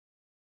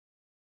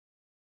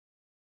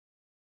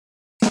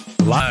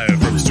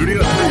Live from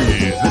Studio 3,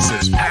 this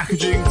is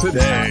Packaging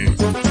Today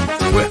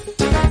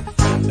with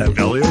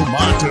Emilio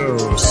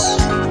Matos,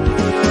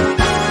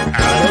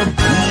 Adam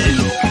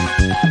Peake,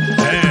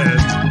 and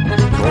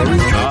Corey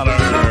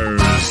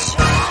Connors.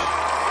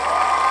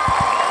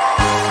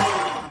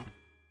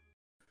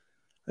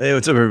 Hey,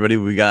 what's up, everybody?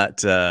 We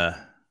got it's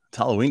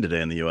Halloween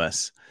today in the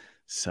U.S.,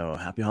 so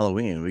happy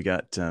Halloween. We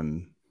got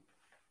Adam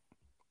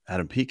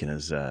Peake in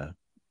his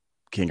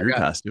kangaroo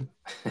costume.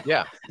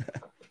 Yeah.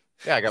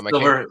 Yeah, I got my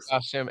kangaroo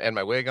costume and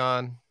my wig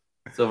on.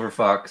 Silver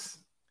fox.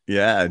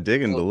 Yeah,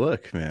 digging the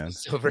look, man.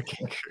 Silver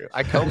kangaroo.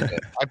 I combed it.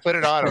 I put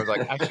it on. I was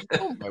like, I should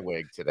comb my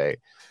wig today.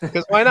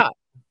 Because why not?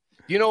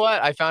 You know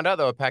what? I found out,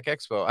 though, at Pack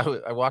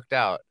Expo, I walked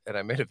out, and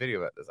I made a video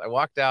about this. I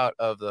walked out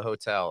of the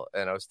hotel,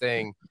 and I was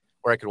staying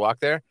where I could walk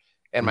there,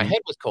 and my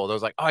head was cold. I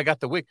was like, oh, I got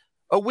the wig.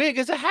 A wig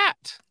is a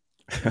hat.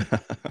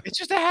 It's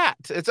just a hat.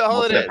 It's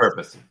all it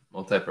is.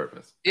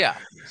 Multi-purpose. Yeah.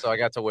 So I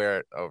got to wear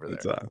it over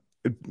there.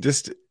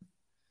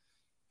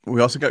 We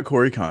also got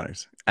Corey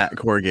Connors at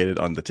Corrugated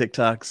on the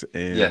TikToks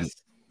and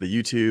the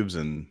YouTubes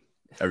and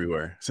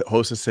everywhere. So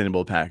host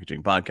Sustainable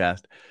Packaging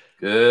Podcast.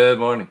 Good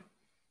morning.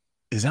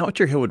 Is that what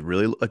your hair would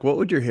really look like? What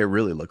would your hair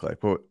really look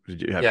like? What,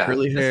 did you have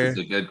curly hair? This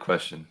is a good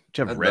question.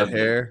 Did you have red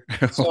hair?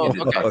 So,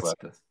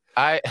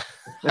 I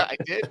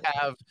did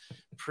have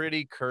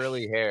pretty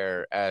curly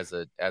hair as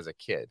a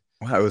kid.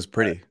 Wow, it was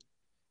pretty.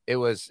 It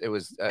was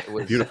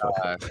beautiful.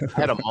 I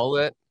had a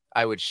mullet.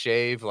 I would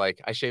shave, I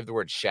shaved the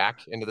word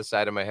Shaq into the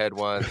side of my head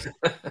once.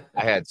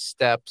 I had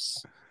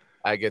steps.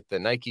 I get the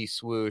Nike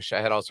swoosh.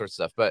 I had all sorts of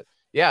stuff. But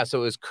yeah,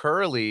 so it was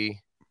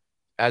curly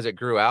as it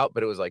grew out,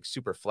 but it was like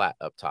super flat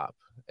up top.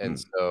 And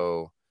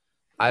so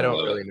I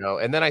don't really know.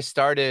 And then I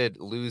started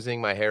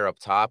losing my hair up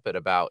top at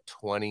about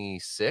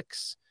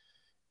 26.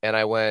 And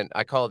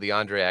I call it the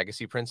Andre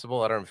Agassi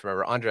principle. I don't know if you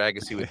remember. Andre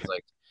Agassi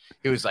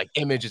was like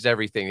image is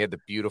everything. He had the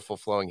beautiful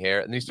flowing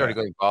hair. And then he started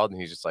going bald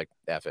and he's just like,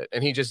 F it.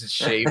 And he just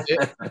shaved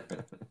it.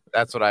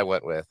 That's what I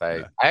went with.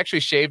 I actually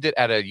shaved it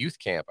at a youth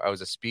camp. I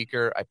was a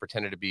speaker. I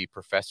pretended to be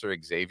Professor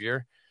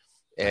Xavier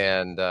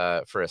and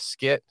for a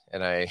skit.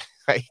 And I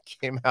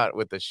came out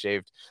with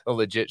a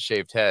legit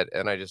shaved head.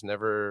 And I just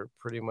never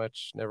went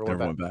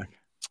back.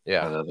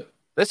 Yeah. I love it.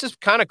 This is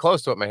kind of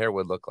close to what my hair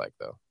would look like,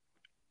 though.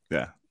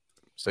 Yeah.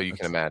 So you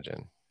can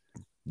imagine.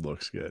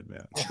 Looks good,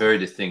 man. Very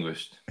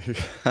distinguished.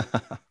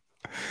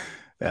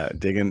 Yeah,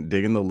 digging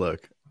the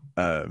look.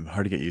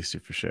 Hard to get used to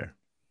for sure.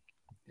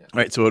 Yeah. All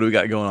right, so what do we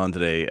got going on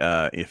today?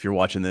 If you're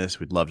watching this,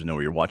 we'd love to know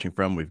where you're watching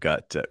from. We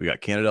got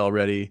Canada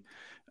already.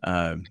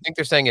 I think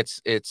they're saying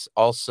it's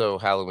also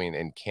Halloween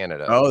in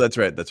Canada. Oh, that's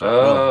right.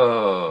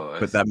 Oh,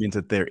 but that means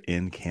that they're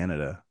in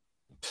Canada.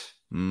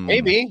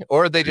 Maybe,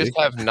 or they just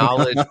have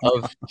knowledge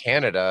of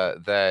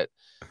Canada that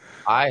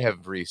I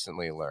have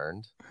recently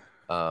learned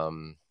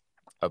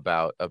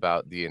about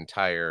the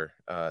entire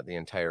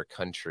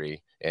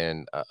country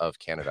and of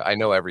Canada. I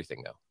know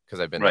everything now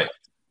because I've been right.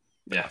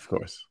 There. Yeah, of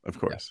course.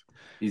 Yeah.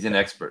 He's an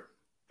expert.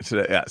 So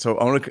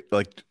I want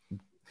to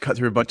cut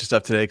through a bunch of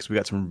stuff today because we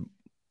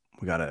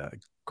got a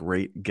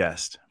great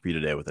guest for you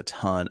today with a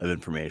ton of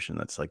information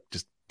that's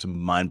just some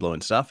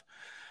mind-blowing stuff.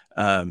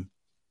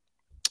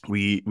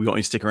 We want you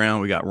to stick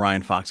around. We got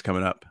Ryan Fox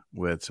coming up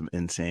with some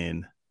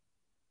insane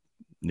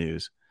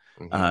news.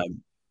 But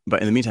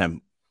in the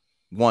meantime,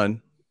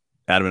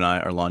 Adam and I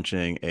are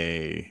launching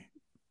a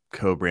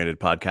co-branded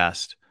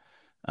podcast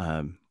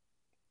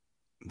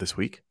this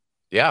week.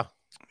 Yeah.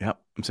 Yep.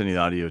 I'm sending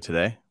the audio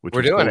today.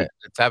 We're doing it.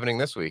 It's happening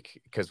this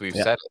week because we've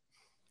said it.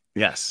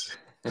 Yes.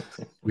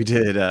 We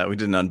did an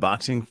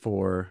unboxing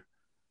for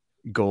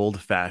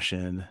Gold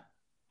Fashion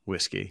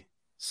whiskey.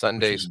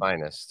 Sunday's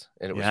finest.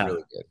 And it was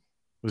really good.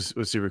 It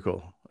was super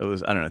cool. It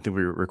was, I don't know, I think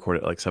we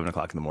recorded at 7:00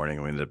 in the morning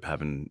and we ended up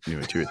having 2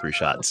 or 3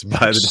 shots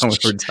by the time we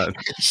were done.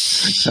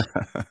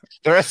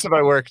 The rest of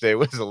my work day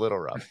was a little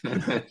rough.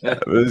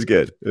 It was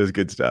good. It was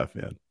good stuff,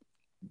 man.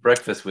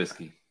 Breakfast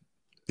whiskey.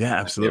 Yeah,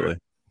 absolutely.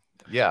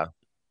 Yeah.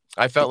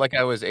 I felt like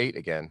I was 8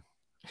 again.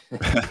 Yeah,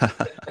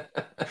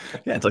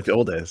 it's like the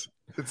old days.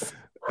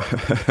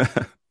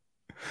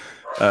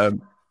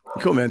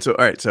 Cool, man. So,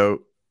 all right.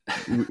 So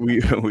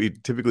we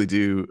typically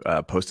do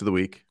post of the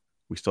week.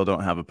 We still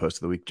don't have a post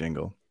of the week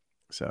jingle.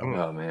 So,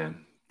 oh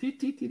man,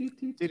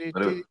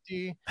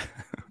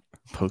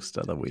 post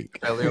of the week.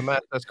 Elio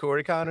Matos,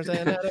 Corey Connors,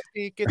 and Adam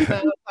Peake. It's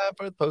now time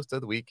for the post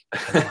of the week.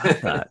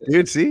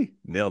 Dude, see,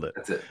 nailed it.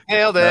 That's it.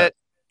 Nailed it.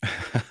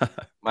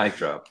 Mic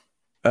drop.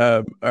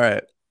 All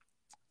right.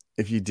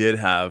 If you didn't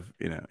have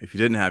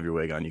your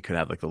wig on, you could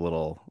have a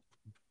little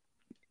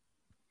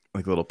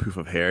poof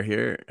of hair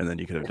here, and then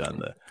you could have done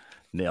the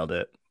nailed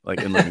it.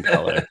 In living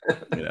color,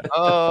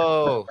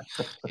 Oh,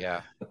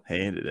 yeah.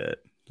 Hated it.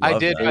 I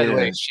did, by the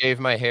way, shave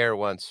my hair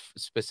once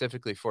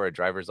specifically for a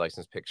driver's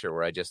license picture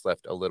where I just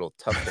left a little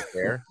tuft of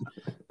hair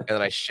and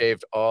then I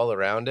shaved all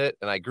around it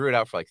and I grew it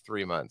out for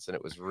 3 months and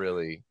it was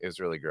really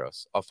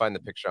gross. I'll find the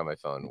picture on my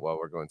phone while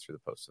we're going through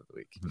the post of the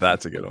week.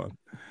 That's a good one.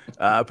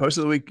 Post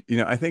of the week,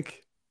 I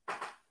think,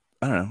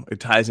 I don't know,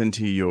 it ties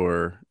into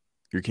your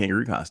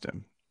kangaroo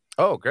costume.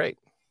 Oh, great.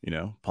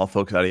 Paul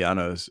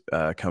Focariano's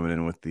coming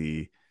in with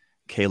the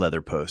K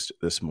Leather post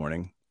this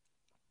morning,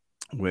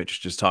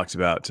 which just talks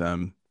about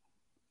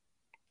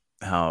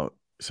how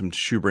some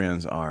shoe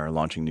brands are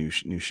launching new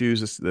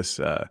shoes this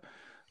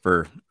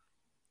for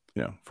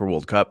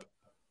World Cup,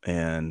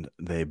 and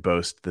they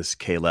boast this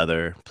K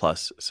Leather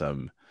plus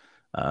some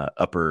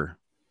upper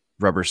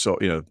rubber sole,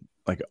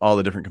 like all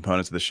the different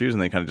components of the shoes,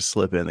 and they kind of just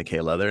slip in the K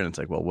Leather, and it's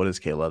like, well, what is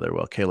K Leather?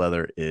 Well, K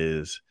Leather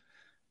is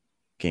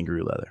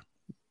kangaroo leather.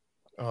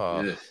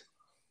 Oh,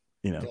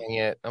 dang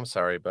it! I'm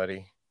sorry,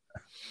 buddy.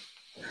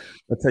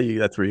 That's where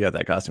you got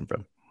that costume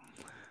from.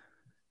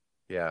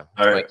 Yeah.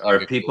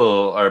 Are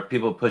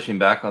people pushing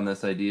back on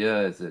this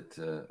idea? Is it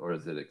or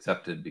is it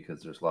accepted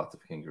because there's lots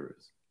of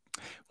kangaroos?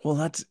 Well,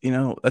 that's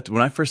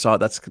when I first saw it,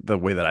 that's the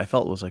way that I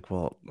felt, was like,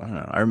 well, I don't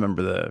know. I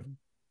remember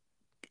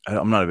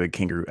I'm not a big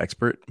kangaroo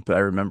expert, but I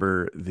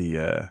remember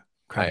the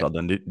Crocodile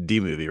Dundee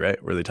movie,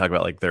 right, where they talk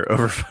about like they're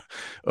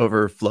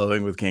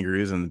overflowing with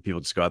kangaroos, and people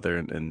just go out there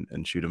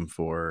and shoot them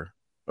for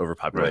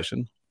overpopulation.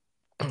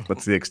 Right.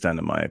 That's the extent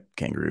of my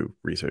kangaroo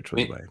research.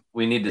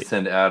 We need to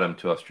send Adam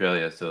to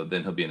Australia, so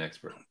then he'll be an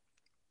expert.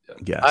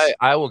 Yeah. Yes,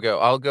 I will go.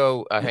 I'll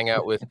go hang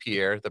out with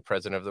Pierre, the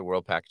president of the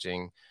World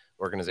Packaging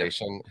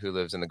Organization, who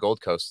lives in the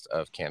Gold Coast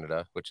of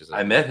Canada, which is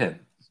I met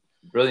him.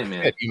 Brilliant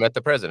man. You met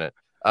the president.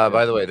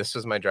 By the way, this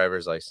was my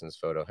driver's license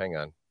photo. Hang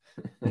on.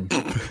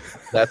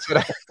 That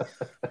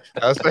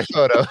was my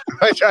photo.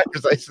 My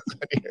driver's license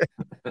on here.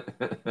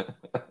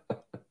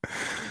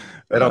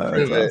 I don't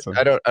prove it. Awesome.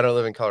 I don't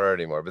live in Colorado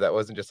anymore, but that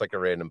wasn't just like a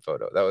random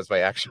photo. That was my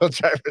actual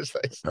driver's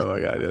license. Oh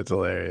my God, that's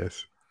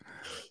hilarious.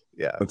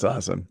 Yeah, that's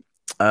awesome.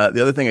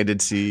 The other thing I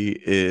did see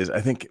is,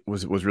 I think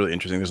was really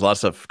interesting. There's a lot of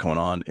stuff going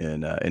on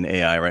in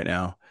AI right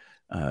now.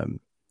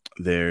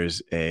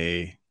 There's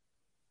a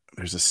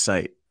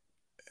site.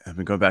 I've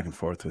been going back and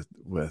forth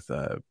with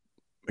a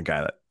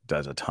guy that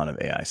does a ton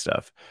of AI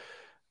stuff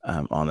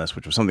on this,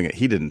 which was something that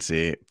he didn't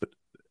see,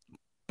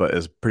 but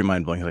is pretty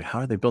mind blowing. He's like, how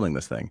are they building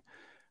this thing?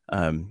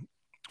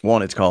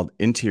 One, it's called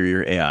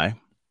Interior AI,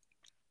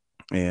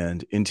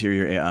 and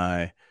Interior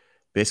AI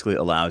basically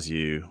allows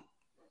you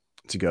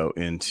to go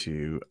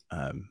into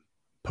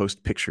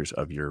post pictures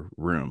of your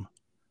room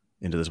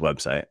into this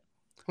website,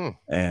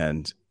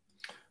 and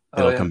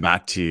it'll come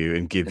back to you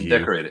and give you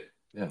decorate it.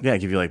 Yeah,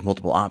 give you like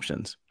multiple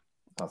options.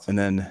 Awesome. And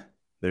then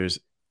there's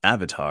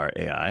Avatar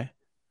AI,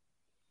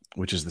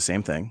 which is the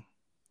same thing.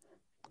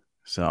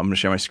 So I'm going to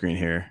share my screen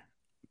here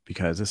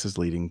because this is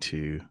leading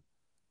to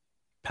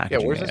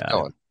packaging. Yeah, where's this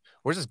going?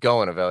 Where's this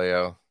going,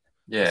 Avelio?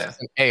 Yeah, this is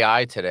an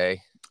AI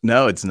today.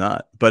 No, it's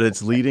not, but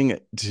it's leading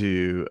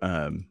to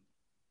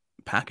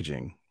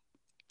packaging.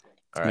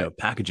 All right.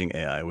 Packaging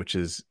AI, which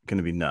is going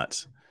to be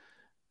nuts.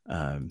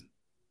 So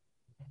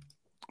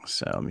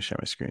let me share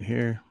my screen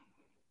here.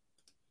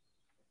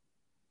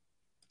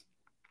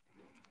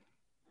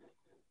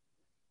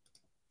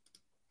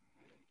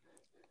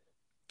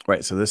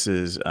 Right. So this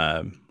is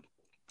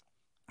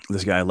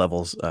this guy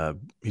Levels.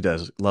 He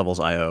does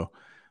Levels.io,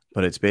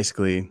 but it's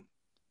basically,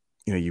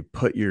 you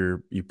post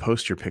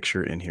your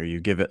picture in here. You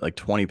give it like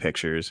 20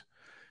 pictures.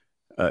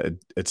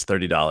 It's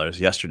 $30.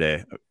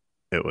 Yesterday,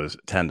 it was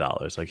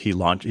 $10. Like he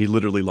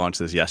literally launched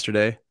this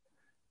yesterday,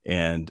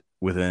 and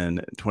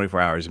within 24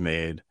 hours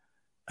made,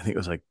 I think it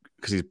was like,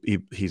 because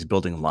he's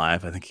building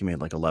live, I think he made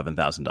like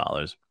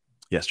 $11,000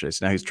 yesterday.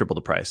 So now he's triple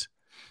the price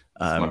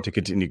to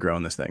continue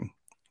growing this thing.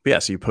 But yeah,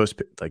 so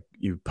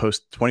you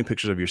post 20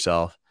 pictures of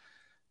yourself,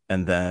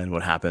 and then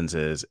what happens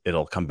is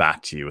it'll come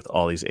back to you with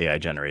all these AI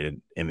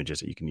generated images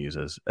that you can use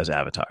as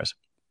avatars.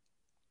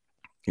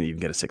 You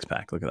can get a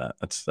 6-pack. Look at that.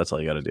 That's all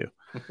you got to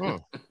do.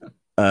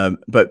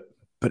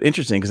 But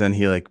interesting, because then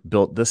he like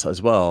built this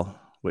as well,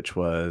 which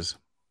was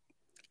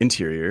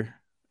Interior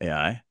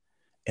AI,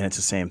 and it's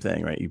the same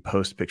thing, right? You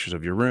post pictures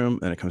of your room,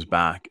 and it comes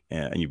back,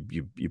 and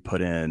you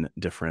put in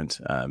different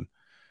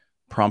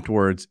prompt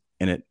words,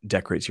 and it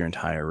decorates your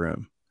entire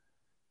room.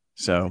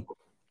 So,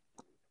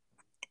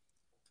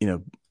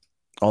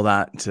 all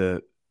that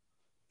to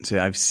say,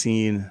 I've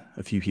seen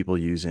a few people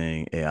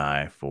using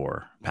AI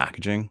for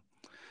packaging.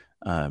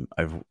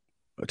 I've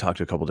talked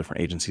to a couple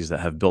different agencies that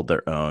have built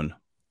their own,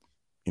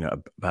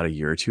 about a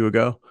year or two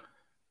ago,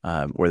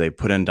 where they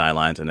put in die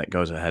lines and it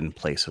goes ahead and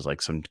places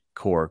like some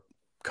core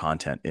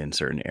content in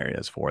certain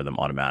areas for them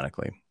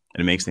automatically.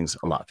 And it makes things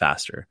a lot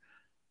faster.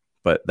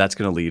 But that's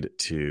going to lead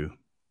to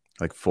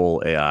like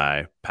full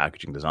AI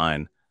packaging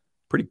design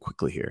pretty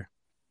quickly here.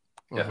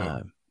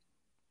 Yeah.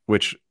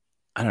 Which,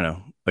 I don't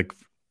know, like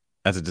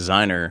as a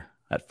designer,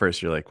 at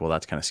first you're like, well,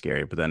 that's kind of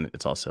scary. But then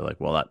it's also like,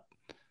 well, that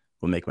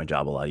will make my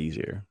job a lot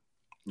easier.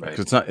 Right.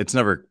 Because it's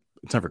never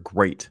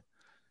great.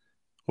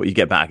 What you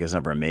get back is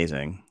never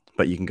amazing,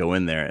 but you can go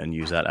in there and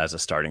use that as a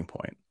starting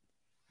point.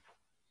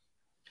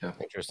 Yeah.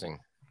 Interesting.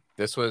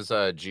 This was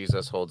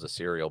Jesus holds a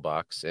cereal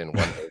box in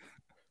one.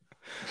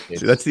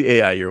 See, that's the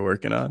AI you're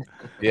working on.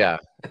 Yeah.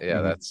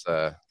 That's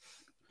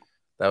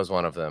that was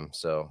one of them.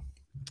 So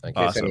in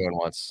case anyone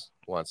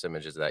wants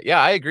images of that. Yeah,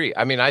 I agree.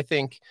 I mean, I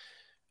think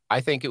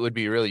it would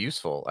be really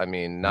useful. I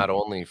mean, not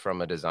only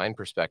from a design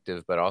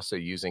perspective, but also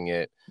using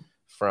it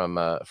from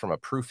a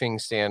proofing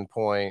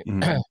standpoint,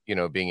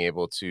 being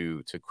able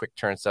to quick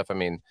turn stuff. I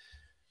mean,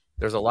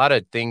 there's a lot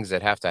of things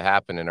that have to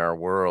happen in our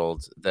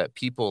world that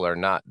people are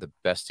not the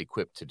best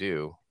equipped to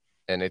do.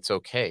 And it's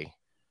okay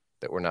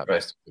that we're not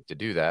best equipped to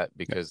do that,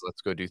 because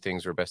let's go do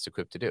things we're best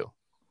equipped to do.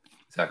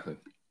 Exactly.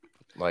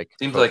 Like,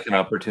 seems like an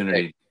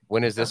opportunity. Hey,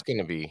 when is this going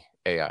to be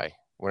AI?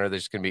 When are there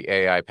just going to be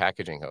AI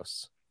packaging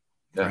hosts?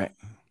 Yeah. Right.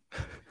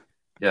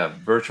 Yeah.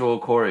 Virtual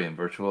Corey and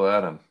virtual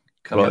Adam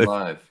coming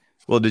live.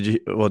 Well,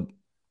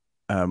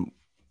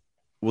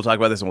 we'll talk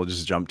about this and we'll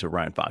just jump to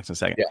Ryan Fox in a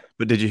second. Yeah.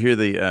 But did you hear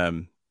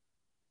the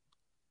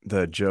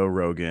Joe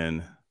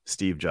Rogan,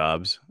 Steve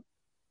Jobs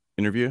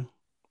interview?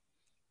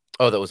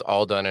 Oh, that was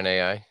all done in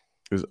AI? It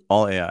was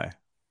all AI.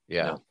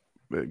 Yeah.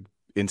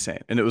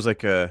 Insane. And it was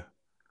like a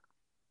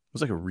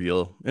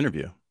real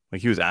interview.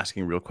 Like, he was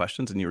asking real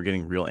questions and you were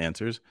getting real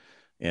answers.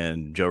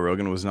 And Joe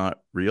Rogan was not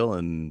real,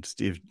 and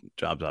Steve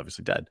Jobs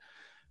obviously dead.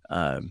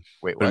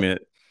 Wait, what? But I mean,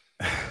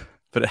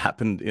 but it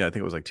happened. I think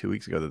it was like 2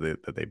 weeks ago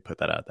that they put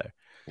that out there.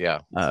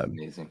 Yeah, that's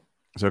amazing.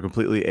 So a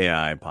completely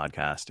AI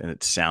podcast, and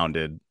it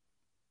sounded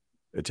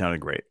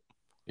great.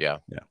 Yeah.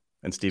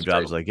 And Steve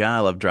Jobs was like, "Yeah, I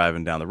love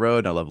driving down the road.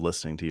 And I love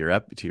listening to your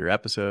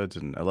episodes,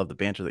 and I love the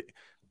banter."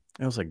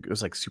 It was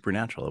like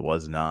supernatural. It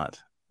was not.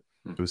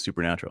 It was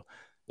supernatural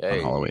on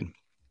Halloween.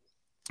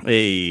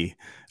 Hey,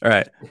 all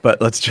right,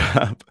 but let's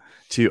jump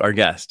to our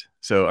guest.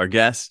 So our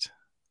guest,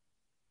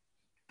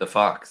 the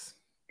Fox,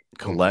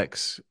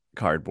 collects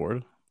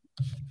cardboard.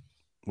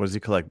 What does he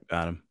collect,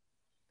 Adam?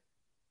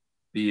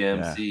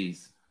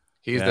 BMCs.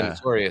 He's the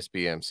notorious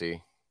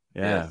BMC.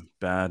 Yeah,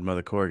 bad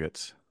mother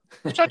corgets.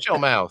 Shut your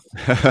mouth.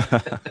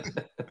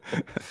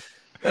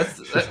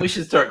 We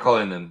should start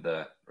calling them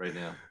that right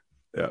now.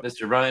 Yeah.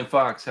 Mr. Ryan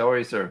Fox, how are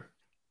you, sir?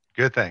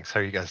 Good, thanks.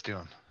 How are you guys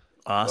doing?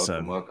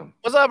 Awesome. Welcome.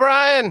 What's up,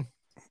 Ryan?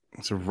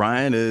 So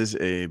Ryan is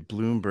a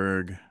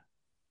Bloomberg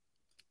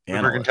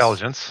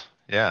Intelligence.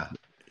 Yeah.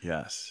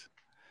 Yes.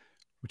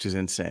 Which is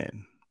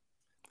insane.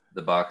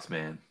 The box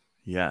man.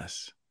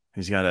 Yes.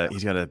 He's got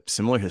a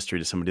similar history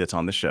to somebody that's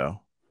on the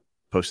show.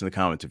 Post in the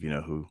comments if you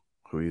know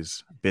who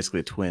he's basically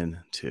a twin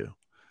to.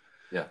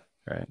 Yeah.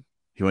 Right.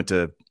 He went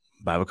to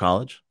Bible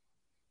college.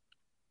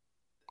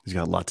 He's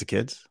got lots of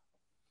kids.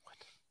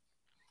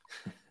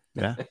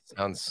 Yeah.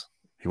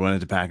 He went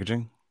into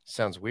packaging.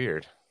 Sounds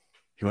weird.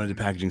 He went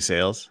into packaging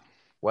sales.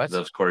 What?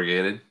 Loves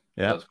corrugated.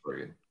 Yeah. Loves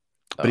corrugated.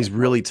 But he's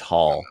really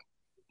tall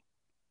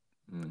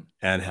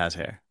and has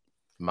hair.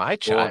 My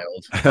child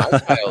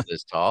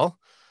is tall.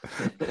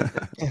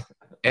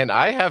 And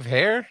I have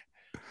hair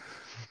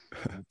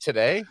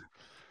today.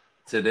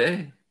 Look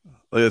at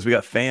this. We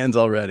got fans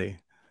already.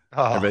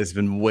 Oh. Everybody's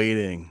been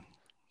waiting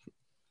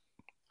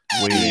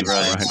for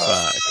Ryan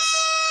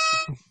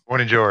Fox.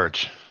 Morning,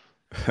 George.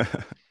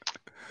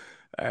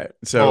 All right.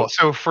 So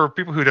for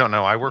people who don't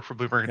know, I work for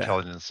Bloomberg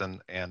Intelligence,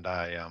 and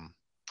I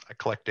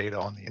collect data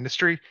on the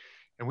industry,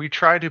 and we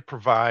try to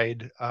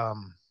provide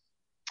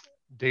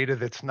data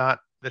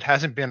that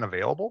hasn't been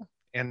available.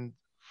 And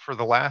for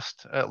the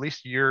last at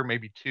least year,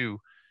 maybe two,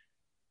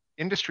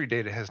 industry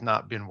data has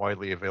not been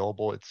widely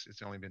available. It's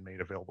only been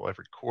made available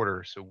every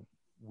quarter. So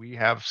we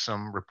have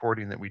some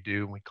reporting that we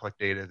do, and we collect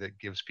data that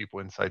gives people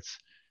insights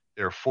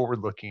that are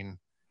forward-looking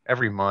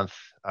every month.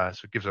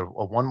 So it gives a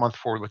 1 month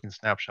forward-looking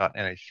snapshot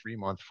and a 3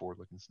 month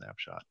forward-looking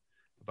snapshot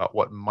about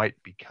what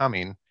might be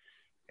coming.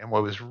 And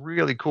what was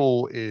really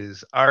cool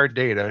is our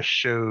data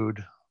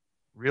showed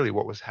really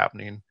what was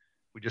happening.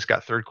 We just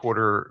got third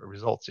quarter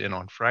results in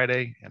on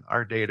Friday, and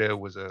our data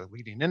was a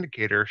leading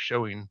indicator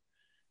showing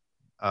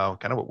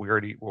kind of what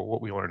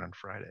we learned on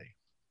Friday.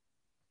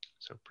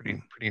 So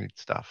pretty neat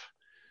stuff.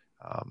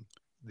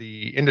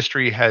 The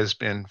industry has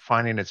been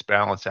finding its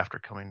balance after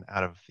coming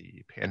out of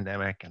the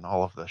pandemic and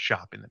all of the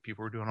shopping that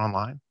people were doing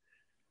online.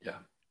 Yeah.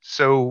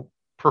 So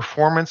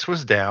performance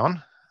was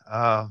down.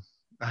 I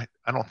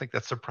don't think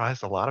that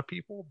surprised a lot of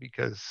people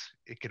because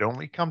it could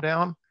only come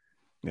down.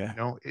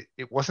 Yeah.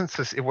 It wasn't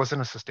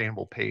a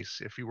sustainable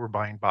pace. If you were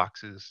buying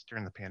boxes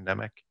during the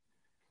pandemic,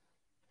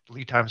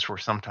 lead times were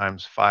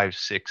sometimes 5,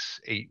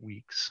 6, 8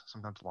 weeks,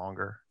 sometimes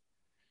longer.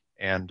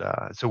 And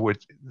so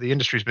the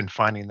industry's been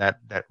finding that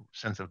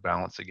sense of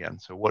balance again.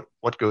 So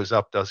what goes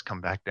up does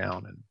come back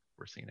down, and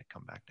we're seeing it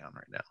come back down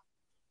right now.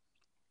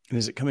 And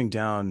is it coming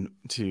down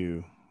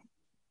to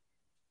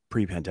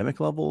pre-pandemic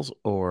levels,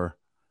 or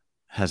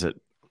has it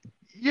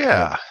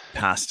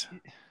passed?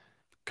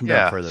 Come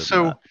down further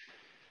than that?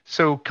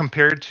 So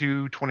compared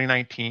to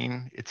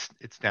 2019, it's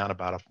down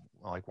about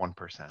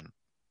 1%.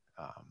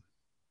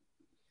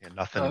 And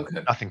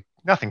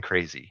nothing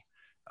crazy.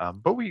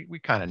 But we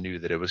kind of knew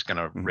that it was going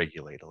to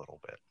regulate a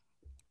little bit.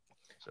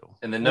 So,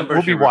 and the numbers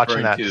we'll be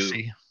watching that to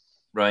see.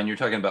 Ryan, you're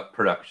talking about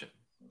production.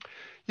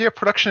 Yeah,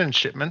 production and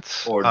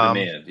shipments. Or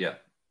demand,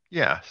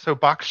 Yeah, so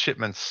box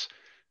shipments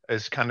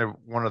is kind of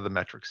one of the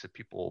metrics that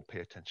people pay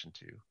attention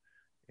to.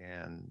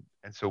 And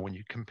so when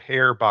you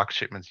compare box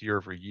shipments year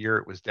over year,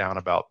 it was down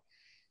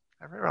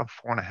around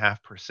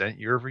 4.5%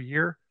 year over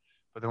year.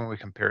 But then when we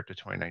compare it to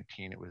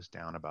 2019, it was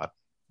down about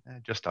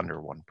just under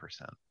 1%.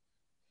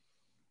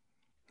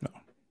 No.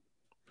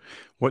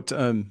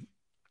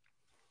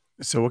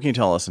 So what can you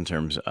tell us in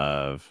terms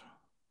of,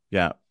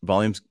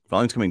 volumes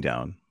coming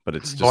down, but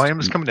it's just volume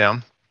is coming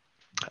down.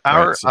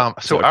 right,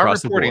 So our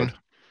across the reporting,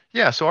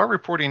 board. so our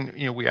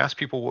reporting, we ask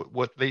people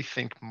what they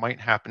think might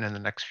happen in the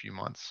next few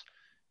months,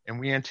 and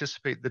we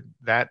anticipate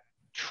that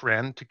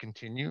trend to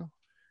continue,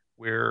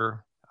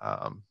 where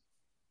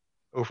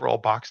overall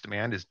box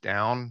demand is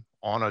down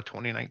on a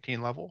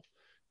 2019 level,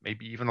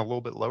 maybe even a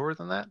little bit lower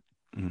than that.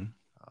 Mm-hmm.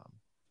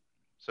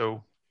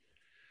 So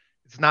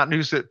it's not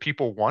news that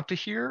people want to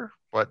hear,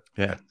 but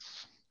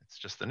it's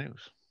just the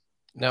news.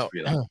 No,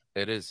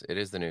 it is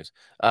the news.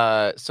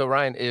 So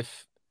Ryan,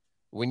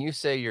 when you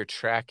say you're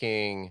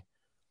tracking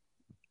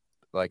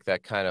like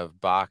that kind of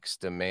box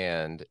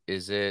demand,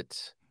 is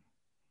that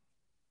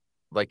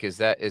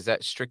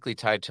strictly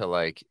tied to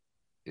like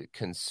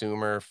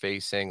consumer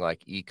facing,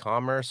 like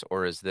e-commerce,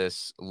 or is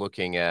this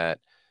looking at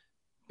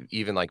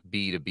even like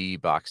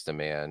B2B box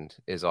demand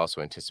is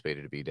also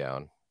anticipated to be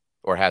down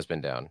or has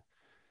been down?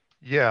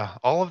 Yeah,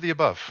 all of the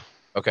above.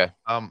 Okay.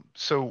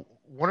 So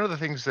one of the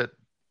things that,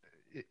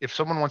 if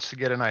someone wants to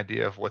get an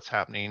idea of what's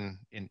happening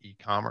in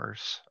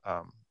e-commerce,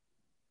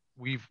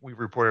 we've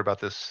reported about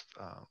this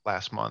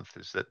last month,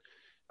 is that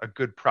a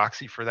good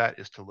proxy for that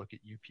is to look at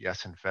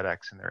UPS and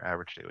FedEx and their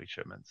average daily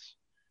shipments,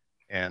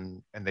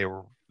 and they've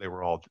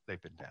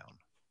been down.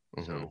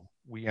 Mm-hmm. So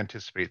we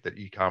anticipate that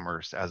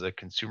e-commerce as a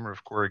consumer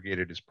of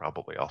corrugated is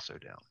probably also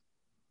down.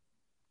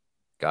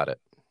 Got it.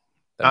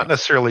 Not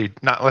necessarily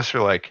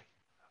like,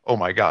 oh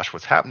my gosh,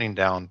 what's happening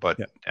down, but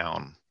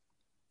down,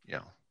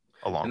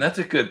 along. And that's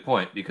a good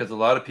point, because a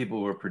lot of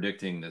people were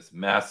predicting this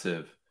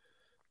massive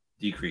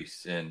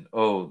decrease in,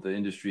 the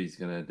industry is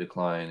going to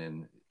decline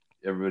and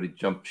everybody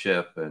jump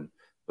ship.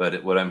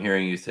 But what I'm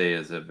hearing you say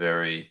is a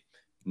very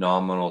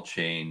nominal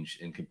change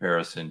in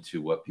comparison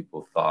to what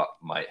people thought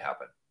might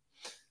happen.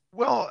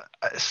 Well,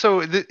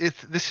 so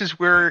this is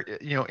where,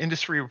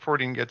 industry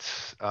reporting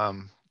gets,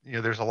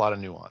 there's a lot of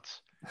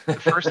nuance. The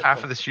first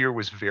half of this year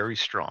was very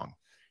strong.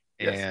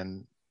 Yes.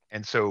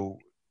 And so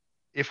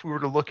if we were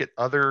to look at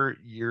other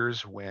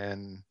years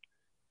when,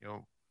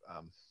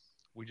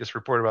 we just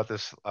reported about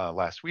this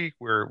last week,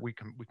 where we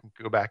can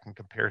go back and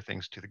compare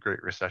things to the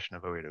Great Recession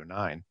of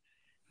 08-09.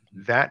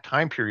 That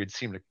time period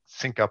seemed to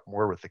sync up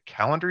more with the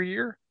calendar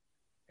year.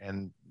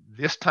 And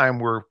this time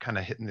we're kind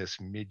of hitting this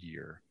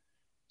mid-year.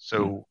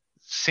 So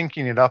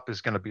syncing it up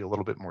is going to be a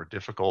little bit more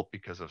difficult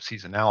because of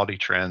seasonality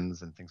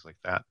trends and things like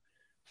that.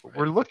 But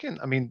we're looking,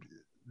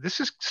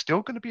 this is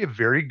still going to be a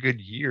very good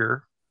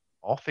year,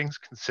 all things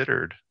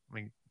considered.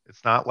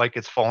 It's not like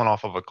it's fallen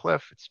off of a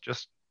cliff. It's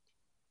just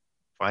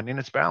finding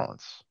its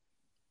balance.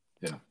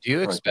 Yeah. Do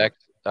you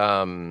expect,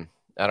 I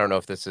don't know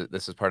if this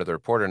is part of the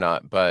report or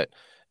not, but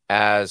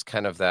as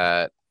kind of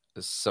that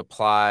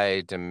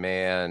supply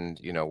demand,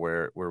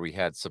 where we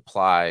had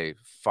demand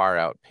far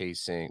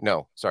outpacing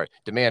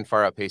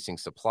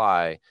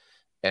supply,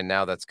 and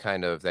now that's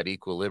kind of that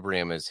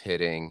equilibrium is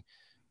hitting.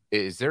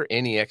 Is there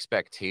any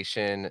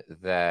expectation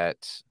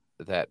that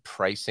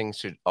pricing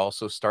should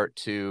also start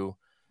to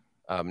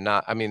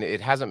it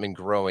hasn't been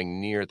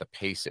growing near the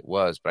pace it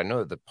was, but I know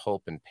that the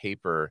pulp and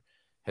paper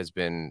has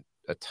been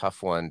a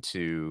tough one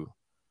to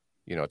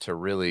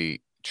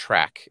really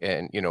track.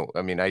 And,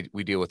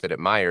 we deal with it at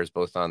Myers,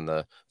 both on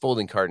the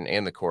folding carton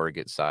and the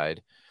corrugate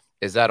side.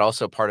 Is that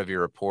also part of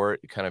your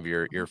report, kind of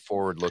your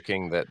forward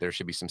looking, that there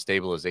should be some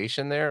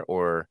stabilization there,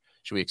 or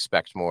should we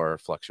expect more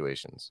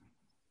fluctuations?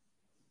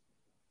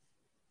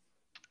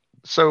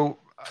 So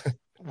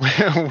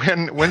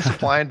when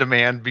supply and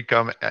demand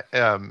become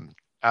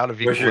out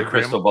of equilibrium. Where's your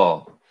crystal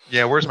ball?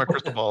 Yeah, where's my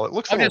crystal ball? It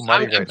looks a little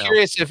muddy right now. I'm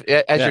curious if,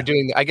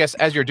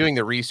 as you're doing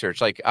the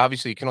research, like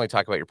obviously you can only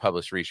talk about your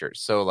published research.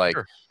 So like,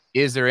 sure.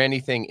 Is there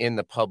anything in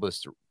the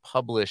published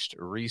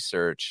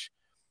research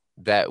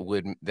that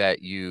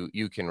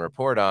you can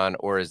report on,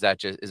 or is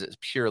it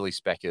purely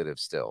speculative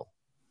still?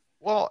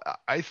 Well,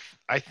 I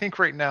think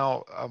right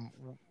now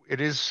it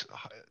is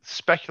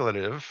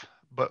speculative,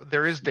 but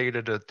there is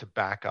data to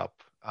back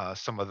up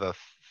some of the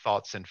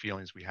thoughts and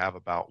feelings we have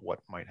about what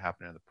might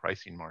happen in the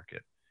pricing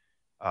market.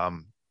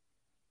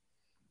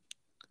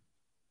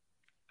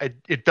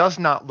 It does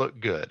not look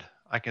good.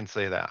 I can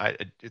say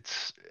that.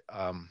 It's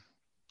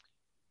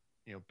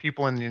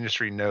people in the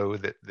industry know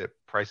that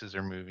prices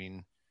are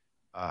moving.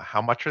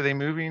 How much are they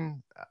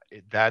moving?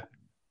 That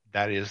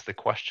is the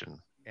question.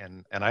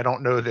 And I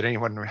don't know that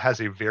anyone has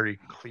a very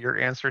clear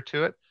answer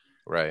to it.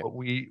 Right. But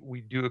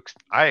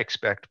I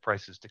expect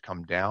prices to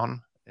come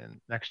down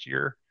in next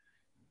year,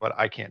 but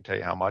I can't tell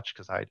you how much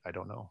because I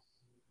don't know.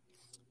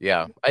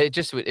 Yeah,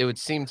 it would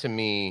seem to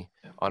me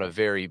on a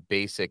very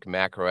basic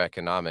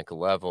macroeconomic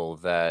level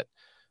that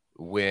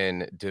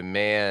when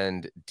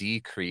demand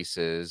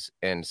decreases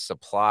and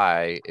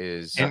supply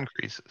is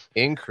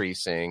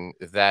increasing,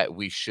 that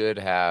we should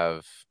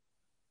have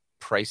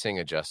pricing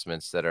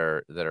adjustments that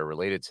are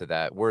related to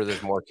that, where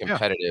there's more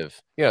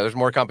competitive, there's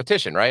more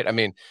competition, right?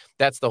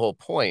 That's the whole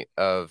point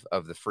of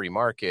the free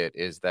market,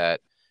 is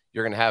that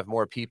you're going to have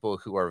more people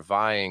who are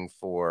vying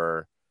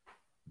for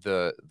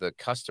the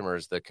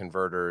customers, the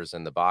converters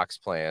and the box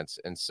plants.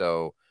 And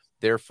so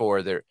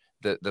therefore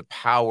the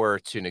power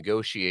to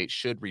negotiate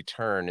should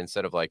return,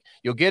 instead of like,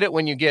 you'll get it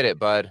when you get it,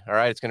 bud. All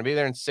right. It's going to be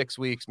there in 6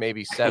 weeks,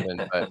 maybe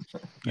 7, but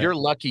you're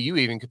lucky you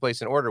even could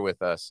place an order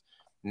with us.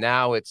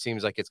 Now it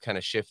seems like it's kind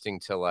of shifting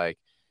to like,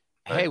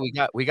 hey,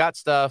 we got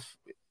stuff.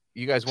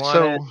 You guys want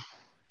it?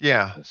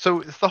 Yeah.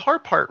 So the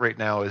hard part right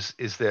now is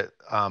that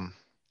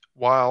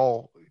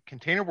while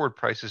containerboard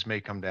prices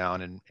may come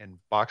down and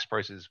box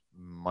prices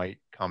might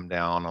come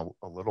down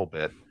a little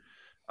bit,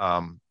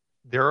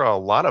 there are a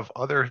lot of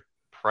other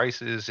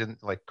prices and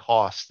like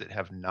costs that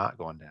have not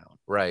gone down.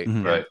 Right.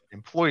 Mhm. Right.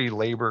 Employee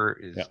labor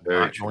is very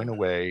not true. going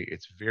away.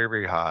 It's very,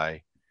 very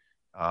high.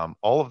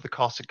 All of the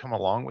costs that come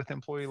along with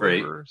employee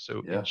Freight. labor.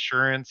 So Yeah.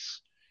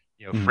 insurance,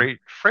 Mhm.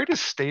 freight is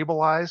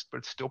stabilized, but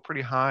it's still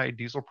pretty high.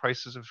 Diesel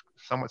prices have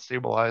somewhat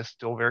stabilized,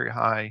 still very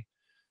high.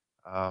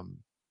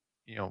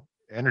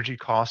 Energy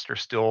costs are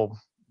still,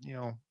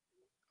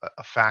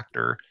 a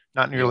factor,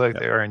 not nearly like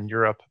they are in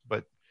Europe,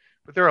 but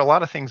there are a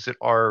lot of things that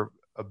are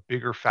a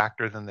bigger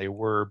factor than they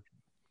were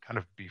kind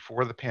of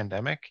before the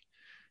pandemic.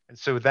 And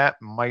so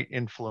that might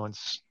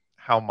influence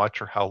how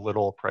much or how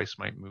little a price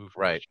might move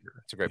Right. next year.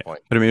 That's a great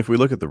point. But I mean, if we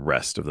look at the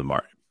rest of the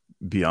market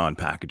beyond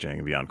packaging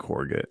and beyond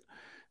corrugate,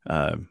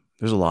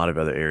 there's a lot of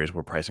other areas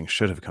where pricing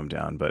should have come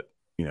down, but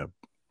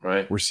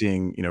Right. we're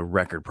seeing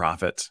record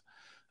profits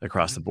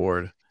across the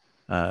board.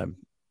 That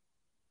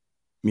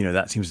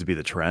seems to be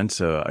the trend.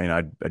 So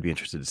I'd be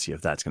interested to see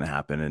if that's going to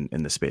happen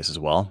in this space as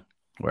well,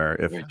 where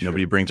if Very true.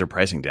 nobody brings their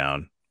pricing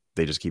down,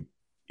 they just keep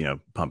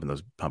pumping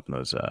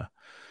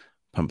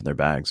their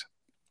bags.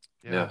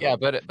 Yeah,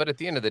 but at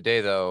the end of the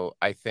day, though,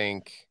 I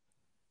think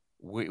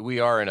we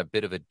are in a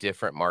bit of a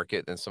different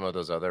market than some of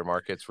those other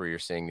markets where you're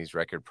seeing these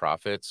record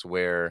profits,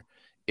 where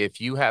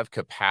if you have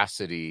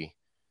capacity,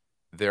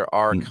 there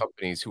are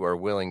companies who are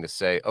willing to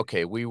say,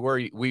 okay, we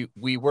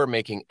were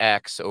making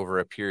X over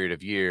a period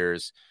of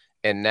years,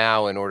 and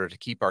now in order to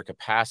keep our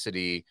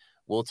capacity,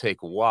 we'll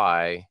take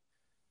Y,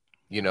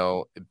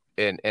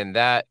 and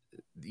that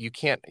you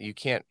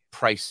can't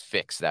price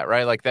fix that,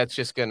 right? Like that's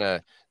just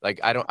gonna, like,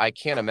 I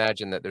can't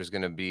imagine that there's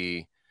gonna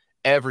be,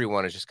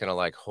 everyone is just gonna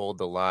like hold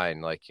the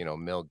line, like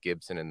Mel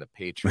Gibson in The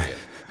Patriot.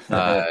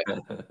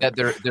 That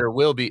there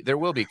will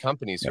be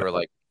companies who are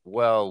like,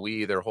 well,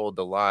 we either hold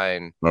the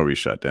line or we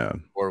shut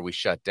down,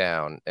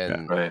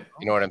 and Right.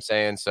 you know what I'm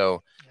saying?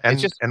 So And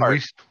it's just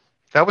hard.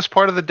 that was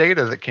part of the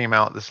data that came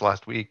out this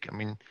last week. I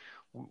mean,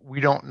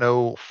 we don't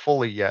know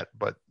fully yet,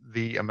 but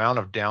the amount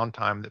of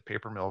downtime that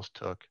paper mills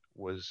took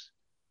was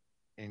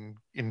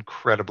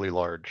incredibly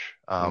large.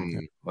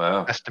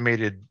 Wow.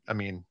 Estimated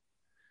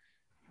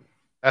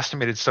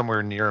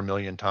somewhere near 1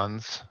 million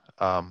tons,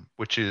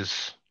 which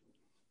is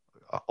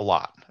a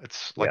lot.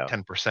 It's like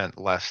 10%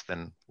 less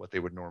than what they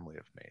would normally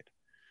have made.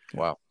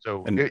 Wow.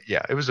 So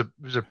it was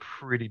a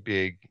pretty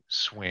big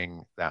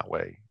swing that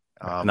way.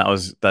 And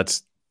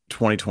that's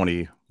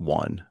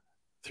 2021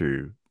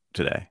 through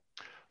today.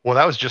 Well,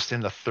 that was just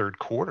in the third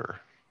quarter.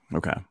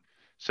 Okay.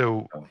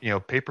 So,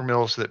 paper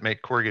mills that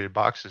make corrugated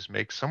boxes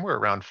make somewhere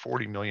around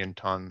 40 million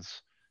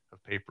tons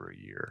of paper a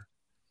year.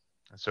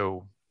 And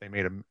so they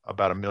made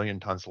about 1 million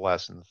tons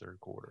less in the third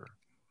quarter.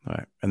 All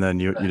right. And then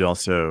you'd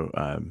also,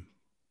 and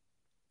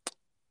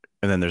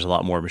then there's a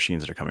lot more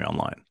machines that are coming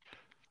online.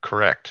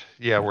 Correct.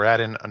 Yeah, we're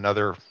adding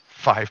another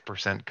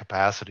 5%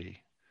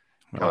 capacity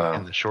Wow.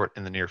 in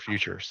the near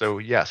future. So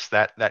yes,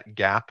 that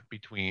gap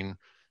between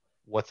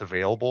what's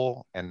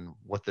available and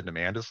what the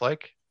demand is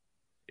like,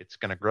 it's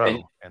going to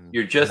grow. And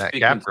you're just that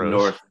speaking gap to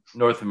grows.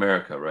 North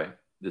America, right?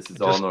 This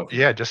is all North America.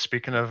 Yeah, just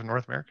speaking of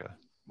North America.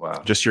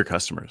 Wow. Just your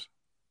customers.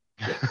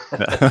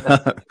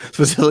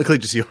 Specifically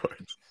just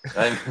yours.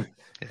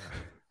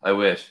 I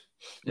wish.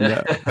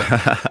 Yeah.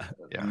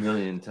 1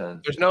 million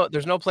tons.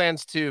 There's no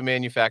plans to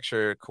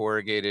manufacture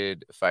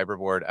corrugated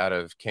fiberboard out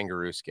of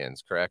kangaroo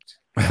skins, correct?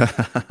 None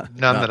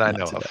that I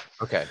know of.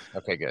 Okay,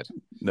 good.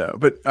 No,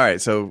 but all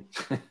right. So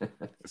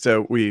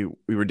we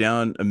were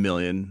down 1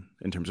 million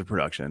in terms of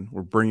production.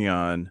 We're bringing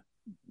on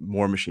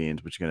more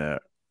machines, which are going to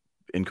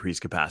increase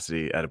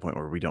capacity at a point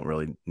where we don't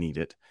really need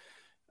it.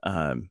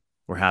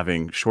 We're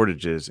having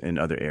shortages in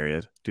other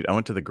areas. Dude, I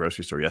went to the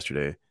grocery store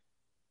yesterday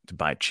to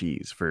buy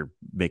cheese for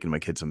making my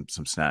kids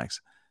some snacks.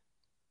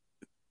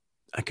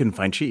 I couldn't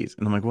find cheese,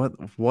 and I'm like,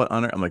 what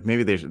on earth? I'm like,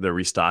 maybe they're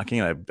restocking.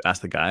 And I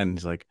asked the guy, and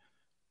he's like,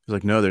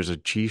 no, there's a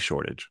cheese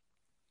shortage.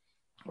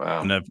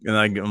 Wow. And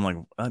I'm like,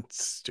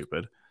 that's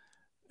stupid.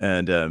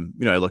 And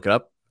I look it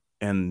up,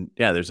 and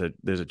yeah, there's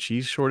a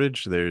cheese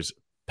shortage. There's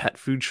pet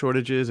food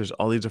shortages. There's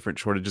all these different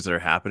shortages that are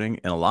happening,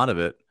 and a lot of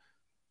it,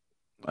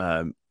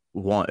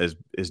 one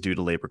is due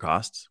to labor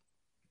costs,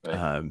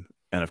 Right.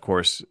 and of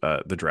course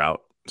the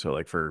drought. So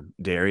like for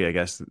dairy, I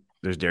guess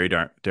there's dairy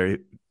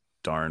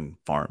darn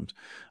farms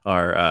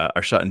are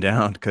shutting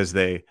down because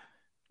they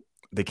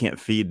can't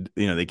feed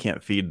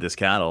this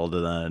cattle to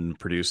then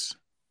produce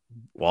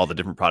all the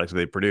different products that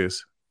they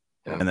produce.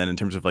 Yeah. And then in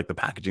terms of like the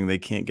packaging, they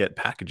can't get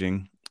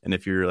packaging. And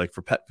if you're like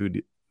for pet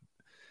food,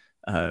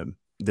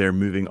 they're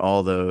moving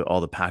all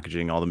the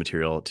packaging, all the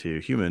material to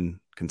human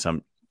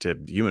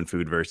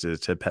food versus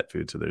to pet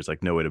food. So there's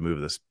like no way to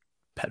move this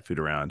pet food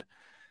around.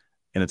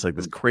 And it's like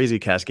this crazy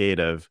cascade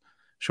of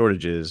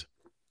shortages,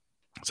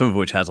 some of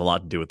which has a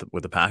lot to do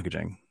with the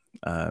packaging.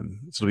 So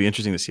it'll be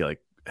interesting to see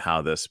like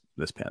how this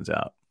pans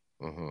out.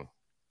 Mm-hmm.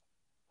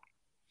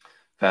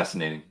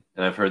 Fascinating.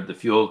 And I've heard the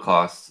fuel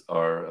costs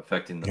are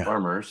affecting the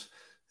farmers,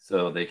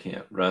 so they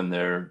can't run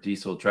their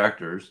diesel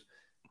tractors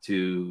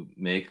to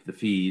make the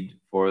feed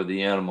for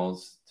the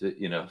animals to,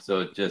 so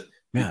it just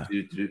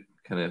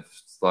kind of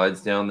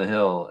slides down the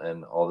hill,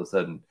 and all of a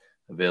sudden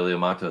Avelio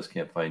Matos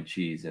can't find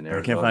cheese in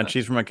Arizona. I can't find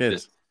cheese for my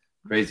kids. Just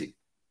crazy.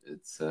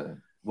 It's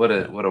what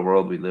a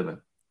world we live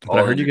in. But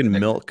I heard you can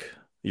milk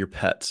your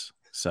pets.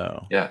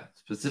 So yeah,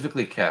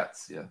 specifically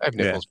cats. Yeah, I have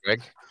nipples,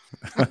 Greg.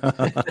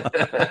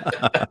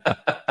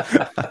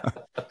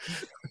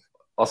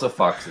 Also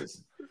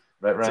foxes,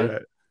 right, Ryan?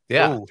 Right.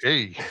 Yeah. Oh,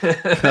 hey.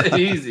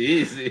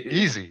 easy.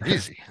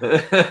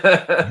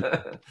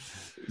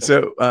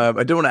 So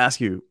I do want to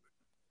ask you,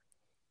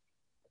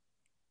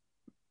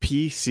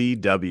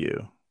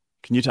 PCW.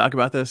 Can you talk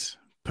about this?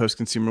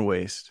 Post-consumer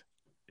waste.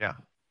 Yeah.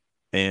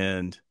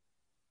 And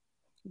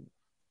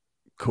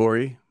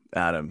Corey,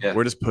 Adam,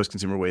 where does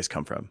post-consumer waste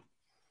come from?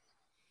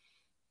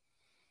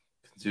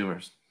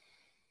 Consumers.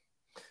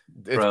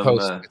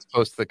 It's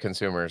post the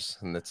consumers,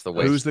 and it's the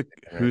waste.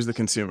 Who's the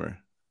consumer?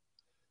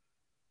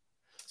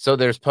 So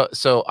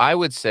so I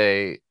would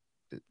say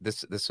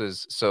this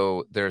was,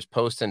 so there's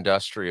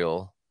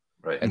post-industrial,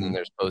 right, and then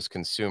there's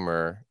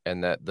post-consumer,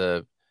 and that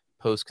the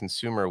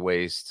post-consumer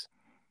waste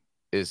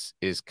is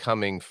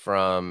coming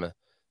from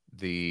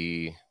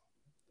the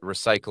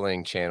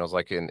recycling channels,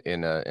 like in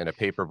a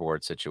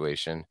paperboard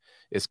situation,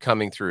 is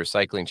coming through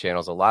recycling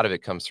channels. A lot of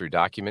it comes through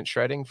document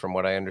shredding, from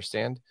what I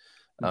understand.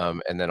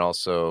 And then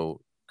also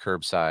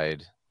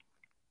curbside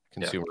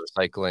consumer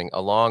recycling,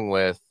 along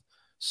with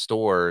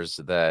stores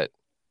that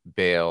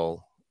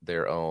bale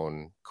their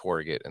own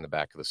corrugate in the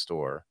back of the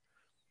store.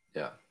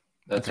 Yeah,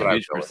 that's a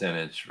huge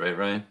percentage, right,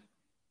 Ryan?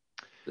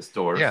 The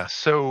stores. Yeah,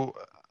 so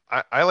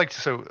I like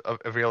to, so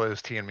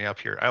Avelio's teeing me up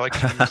here. I like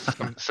to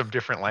use some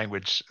different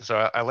language.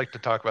 So I like to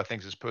talk about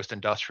things as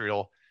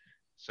post-industrial.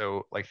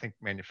 So like think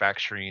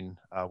manufacturing,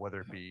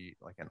 whether it be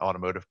like an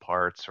automotive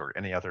parts or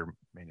any other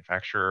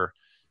manufacturer,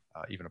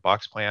 even a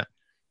box plant.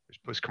 There's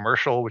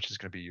post-commercial, which is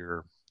going to be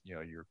your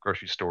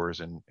grocery stores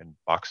and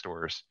box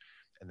stores,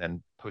 and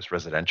then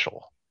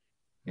post-residential.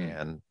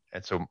 And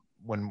so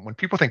when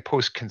people think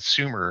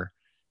post-consumer,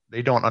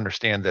 they don't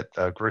understand that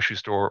a grocery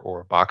store or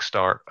a box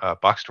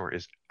store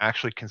is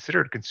actually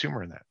considered a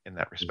consumer in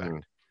that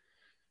respect.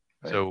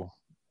 Right.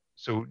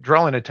 So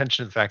drawing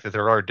attention to the fact that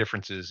there are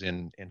differences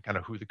in kind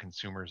of who the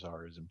consumers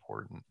are is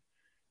important.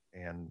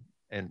 And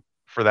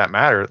for that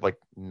matter, like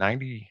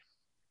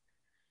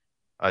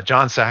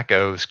John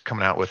Sacco is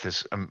coming out with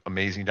this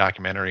amazing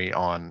documentary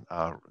on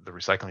the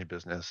recycling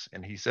business.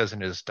 And he says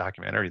in his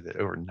documentary that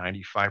over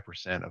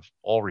 95% of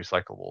all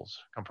recyclables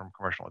come from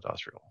commercial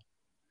industrial.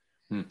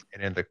 And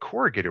in the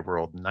corrugated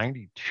world,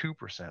 92%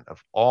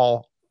 of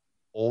all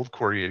old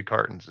corrugated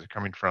cartons are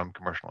coming from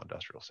commercial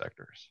industrial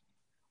sectors.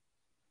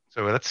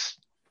 So that's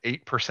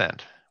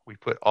 8%. We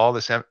put all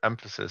this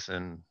emphasis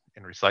in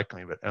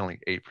recycling, but only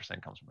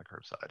 8% comes from the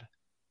curbside.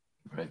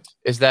 Right.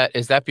 Is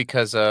that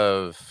because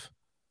of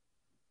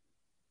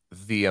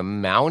the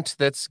amount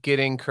that's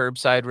getting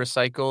curbside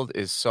recycled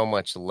is so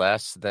much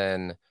less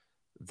than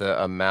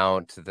the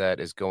amount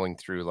that is going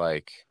through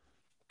like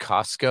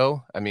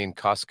Costco? I mean,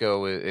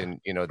 Costco and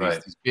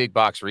these big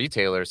box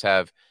retailers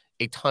have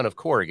a ton of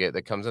corrugate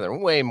that comes in there,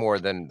 way more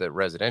than the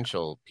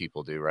residential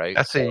people do, right?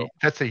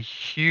 That's a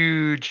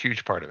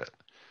huge part of it.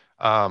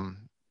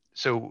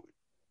 So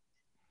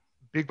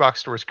big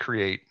box stores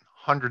create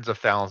hundreds of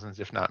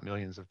thousands, if not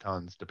millions of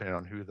tons, depending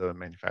on who the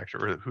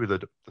manufacturer or who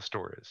the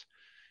store is.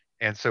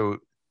 And so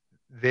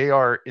they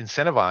are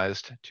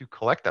incentivized to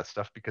collect that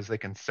stuff because they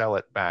can sell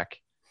it back.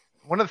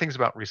 One of the things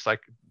about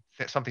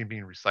something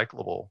being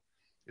recyclable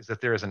is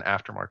that there is an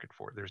aftermarket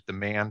for it. There's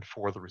demand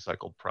for the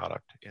recycled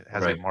product. It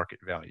has a market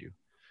value.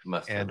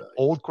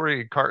 Old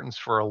corrugated cartons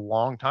for a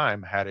long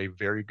time had a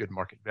very good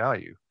market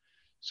value.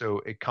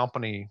 So a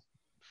company,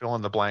 fill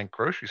in the blank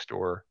grocery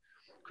store,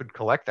 could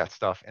collect that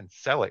stuff and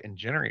sell it and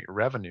generate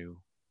revenue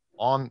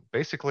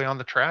basically on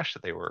the trash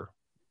that they were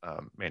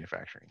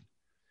manufacturing.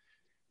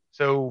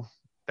 So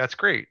that's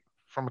great.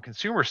 From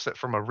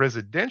a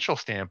residential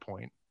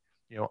standpoint,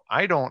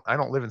 I don't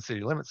live in city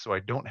limits, so I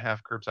don't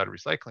have curbside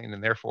recycling,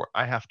 and therefore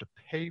I have to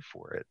pay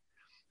for it.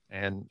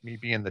 And me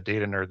being the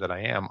data nerd that I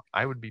am,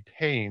 I would be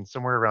paying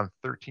somewhere around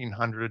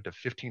 $1,300 to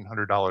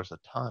 $1,500 a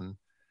ton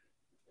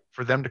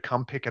for them to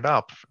come pick it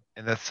up,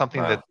 and that's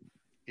something that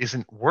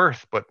isn't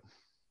worth but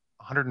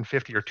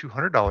 $150 or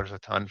 $200 a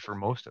ton for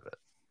most of it.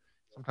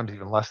 Sometimes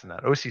even less than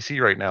that. OCC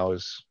right now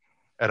is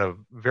at a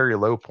very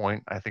low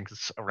point. I think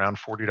it's around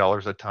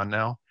 $40 a ton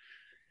now.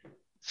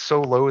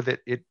 So low that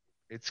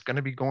it's going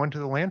to be going to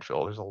the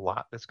landfill. There's a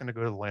lot that's going to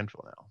go to the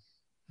landfill now.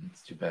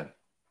 It's too bad.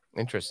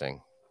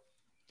 Interesting.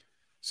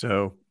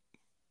 So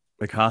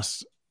it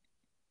costs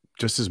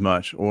just as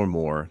much or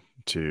more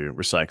to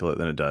recycle it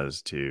than it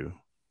does to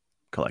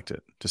collect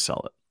it, to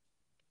sell it.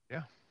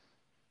 Yeah.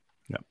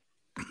 Yep.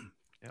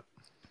 Yep.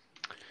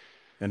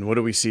 And what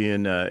do we see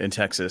in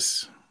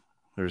Texas?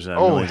 There's we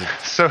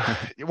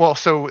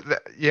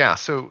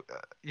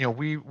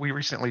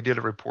recently did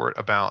a report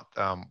about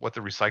what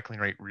the recycling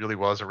rate really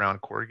was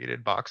around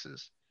corrugated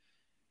boxes.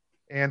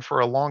 And for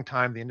a long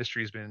time, the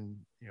industry has been,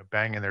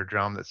 banging their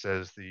drum that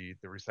says the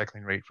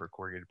recycling rate for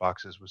corrugated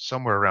boxes was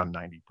somewhere around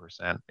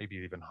 90%, maybe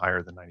even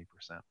higher than 90%.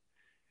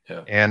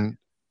 Yeah. And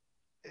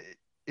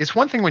it's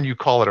one thing when you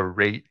call it a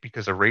rate,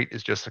 because a rate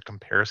is just a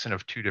comparison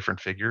of two different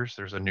figures.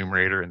 There's a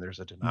numerator and there's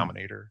a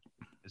denominator.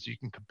 As you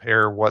can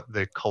compare what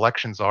the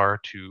collections are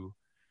to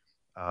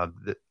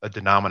a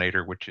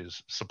denominator, which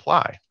is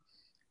supply.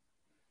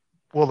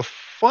 Well, the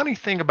funny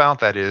thing about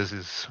that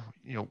is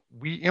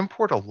we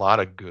import a lot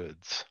of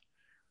goods.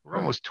 We're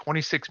almost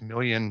 26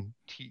 million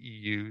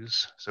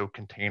TEUs, so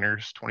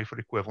containers, 20-foot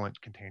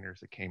equivalent containers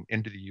that came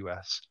into the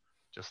U.S.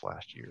 just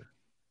last year.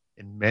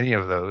 And many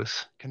of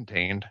those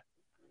contained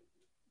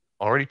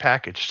already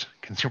packaged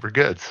consumer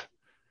goods.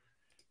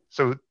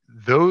 So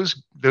those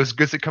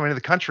goods that come into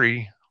the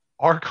country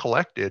are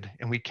collected,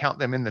 and we count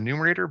them in the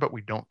numerator, but we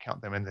don't count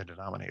them in the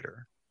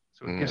denominator.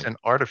 So it gives an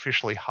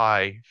artificially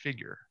high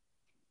figure.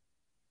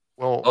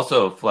 Well,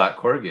 also flat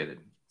corrugated.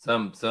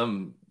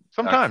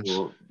 Sometimes.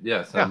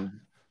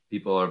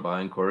 People are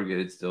buying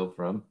corrugated still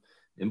from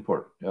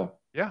import.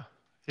 Yeah.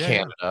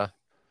 Canada.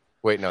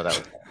 Wait, no, that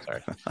was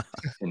sorry.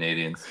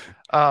 Canadians.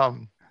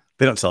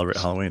 They don't celebrate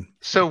Halloween.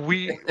 So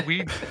we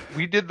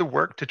did the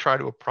work to try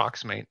to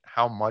approximate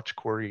how much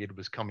corrugated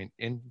was coming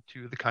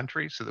into the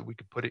country so that we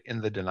could put it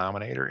in the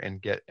denominator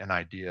and get an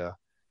idea,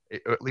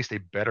 or at least a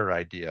better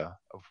idea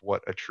of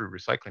what a true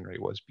recycling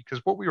rate was.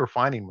 Because what we were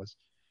finding was,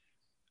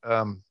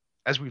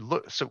 as we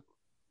look, so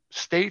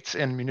states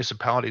and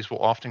municipalities will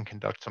often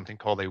conduct something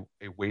called a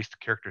waste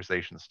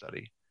characterization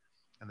study,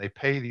 and they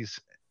pay these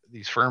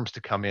firms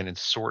to come in and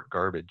sort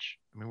garbage.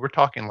 I mean, we're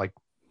talking like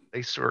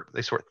they sort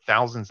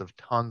thousands of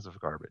tons of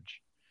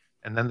garbage,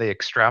 and then they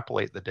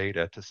extrapolate the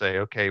data to say,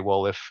 okay,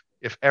 well, if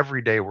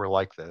every day we're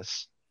like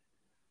this,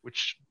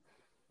 which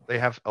they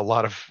have a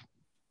lot of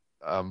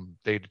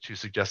data to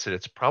suggest that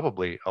it's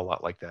probably a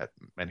lot like that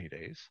many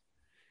days,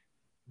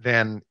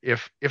 then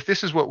if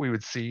this is what we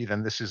would see,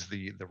 then this is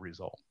the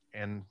result.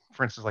 And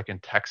for instance, like in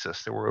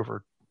Texas, there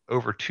were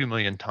over 2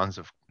 million tons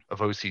of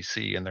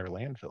OCC in their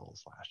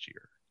landfills last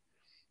year.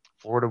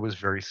 Florida was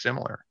very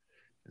similar.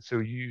 And so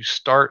you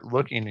start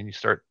looking and you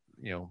start,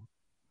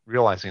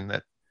 realizing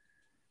that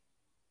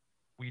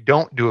we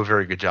don't do a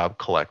very good job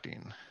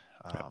collecting.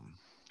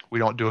 We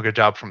don't do a good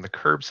job from the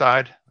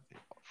curbside.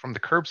 From the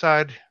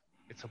curbside,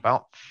 it's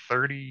about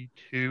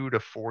 32 to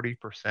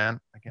 40%.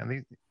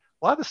 Again,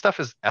 a lot of the stuff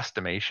is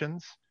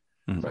estimations.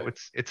 Mm-hmm. So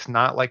it's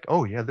not like,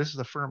 oh yeah, this is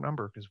a firm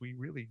number, because we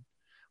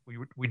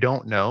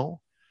don't know.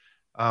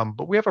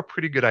 But we have a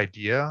pretty good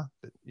idea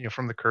that,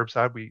 from the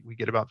curbside, we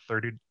get about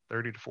 30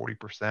 to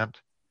 40%.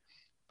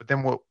 But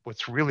then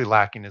what's really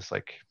lacking is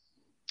like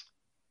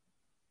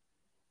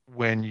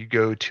when you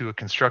go to a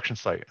construction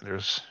site,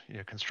 there's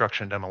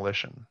construction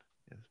demolition.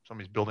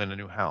 Somebody's building a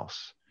new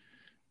house.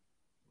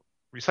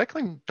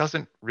 Recycling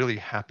doesn't really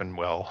happen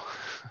well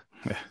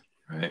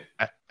right.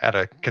 at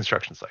a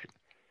construction site.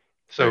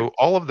 So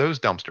all of those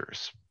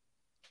dumpsters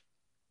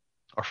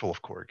are full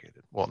of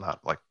corrugated. Well, not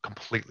like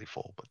completely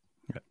full,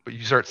 but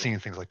you start seeing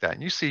things like that,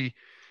 and you see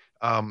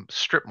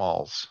strip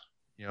malls.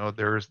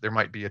 There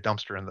might be a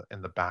dumpster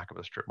in the back of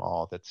a strip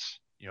mall that's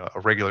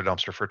a regular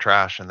dumpster for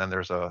trash, and then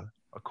there's a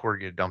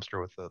corrugated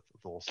dumpster with a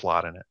little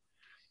slot in it.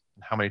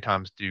 And how many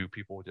times do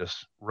people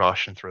just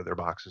rush and throw their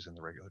boxes in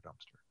the regular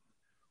dumpster?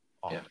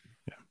 Often.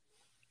 Yeah.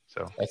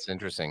 So that's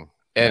interesting.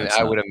 And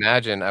I would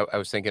imagine I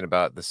was thinking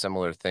about the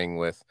similar thing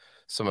with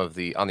some of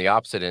on the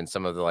opposite end,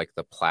 some of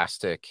the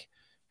plastic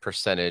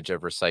percentage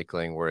of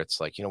recycling, where it's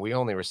like, we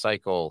only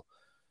recycle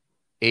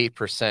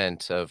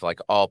 8% of like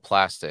all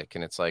plastic.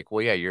 And it's like,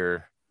 well, yeah,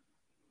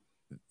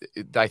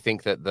 I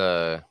think that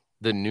the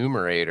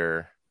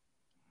denominator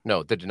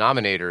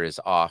is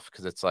off,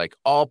 because it's like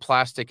all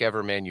plastic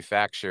ever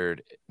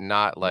manufactured,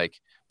 not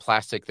like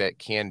plastic that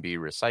can be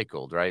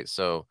recycled. Right.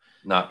 So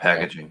not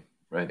packaging.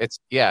 Right.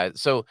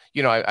 So,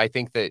 I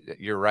think that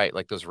you're right.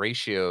 Like those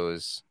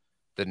ratios,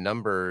 the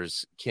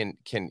numbers can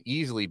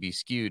easily be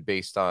skewed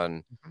based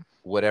on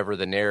whatever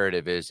the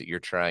narrative is that you're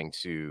trying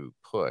to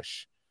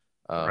push.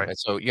 And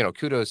so,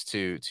 kudos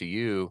to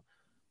you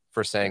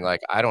for saying,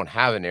 like, I don't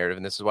have a narrative.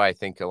 And this is why I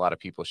think a lot of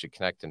people should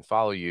connect and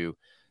follow you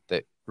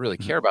that really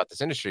care about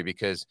this industry,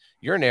 because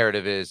your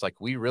narrative is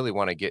like, we really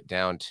want to get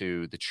down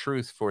to the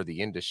truth for the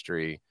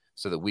industry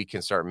so that we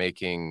can start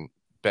making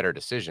better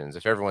decisions.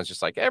 If everyone's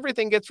just like,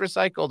 everything gets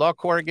recycled, all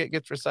corrugate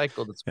gets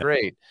recycled, it's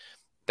great.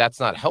 That's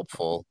not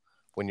helpful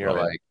when you're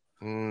like,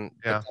 Well,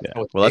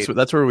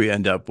 that's where we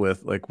end up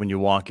with, like, when you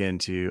walk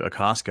into a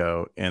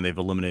Costco and they've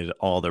eliminated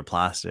all their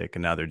plastic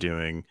and now they're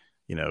doing,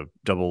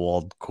 double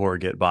walled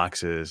corrugate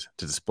boxes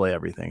to display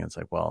everything. It's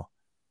like, well,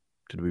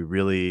 did we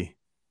really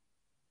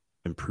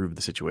improve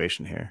the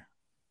situation here?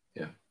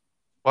 Yeah.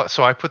 Well,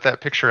 so I put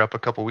that picture up a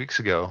couple weeks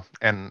ago,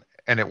 and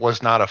it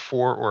was not a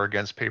for or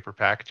against paper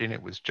packaging.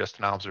 It was just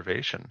an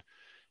observation,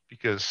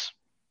 because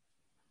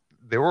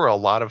there were a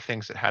lot of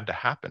things that had to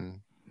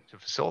happen to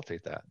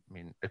facilitate that. I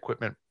mean,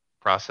 equipment,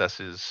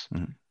 processes,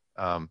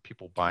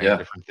 people buying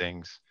different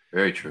things.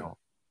 Very true. You know,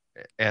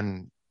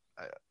 and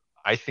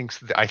I think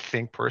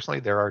personally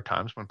there are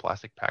times when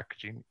plastic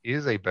packaging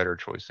is a better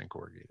choice than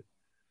corrugated.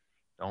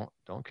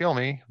 Don't kill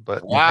me,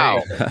 but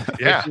wow, hey,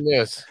 yeah,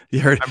 you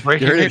heard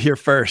it here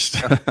first.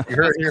 You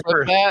heard it here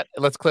first.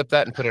 Let's clip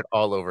that and put it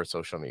all over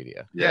social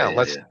media.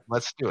 Let's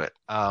do it.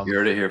 You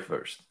heard it here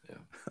first. Yeah.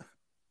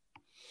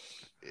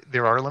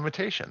 There are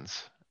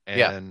limitations,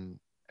 and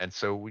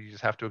so we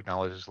just have to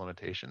acknowledge those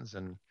limitations.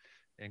 And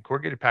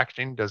corrugated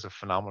packaging does a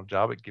phenomenal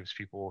job. It gives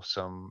people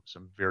some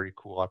very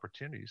cool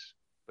opportunities.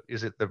 But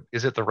is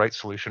it the right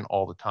solution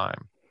all the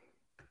time?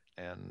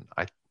 And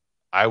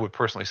I would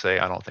personally say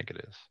I don't think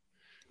it is.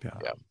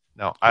 Yeah.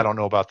 Now, I don't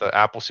know about the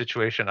Apple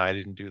situation. I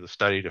didn't do the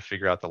study to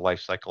figure out the life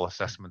cycle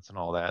assessments and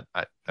all that.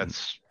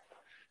 That's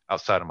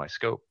outside of my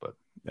scope. But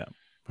yeah,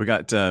 we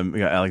got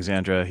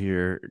Alexandra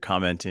here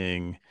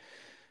commenting,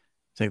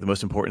 saying the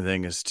most important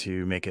thing is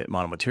to make it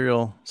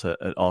monomaterial so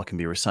it all can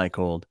be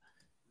recycled.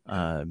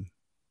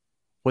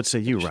 What say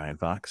you, Ryan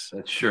Fox?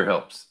 That sure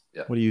helps.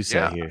 Yeah. What do you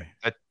say here?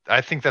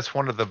 I think that's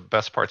one of the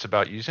best parts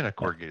about using a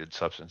corrugated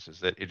substance, is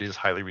that it is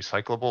highly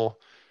recyclable.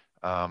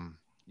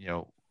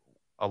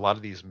 A lot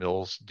of these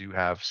mills do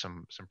have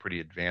some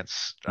pretty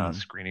advanced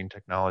screening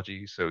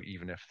technology. So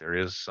even if there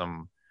is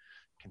some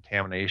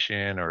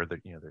contamination, or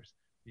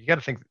you got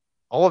to think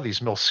all of these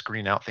mills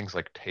screen out things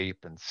like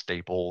tape and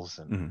staples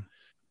and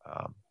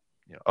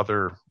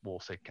other, we'll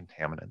say,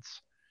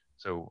 contaminants.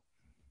 So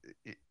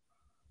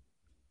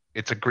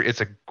it's a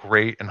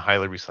great and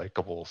highly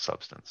recyclable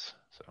substance.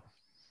 So,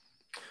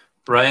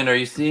 Ryan, are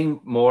you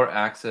seeing more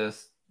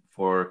access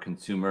for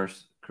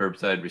consumers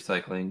curbside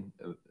recycling?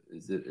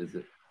 Is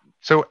it?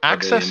 So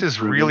access is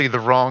really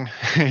the wrong.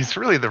 It's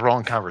really the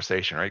wrong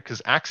conversation, right?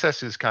 Because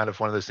access is kind of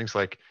one of those things.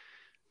 Like,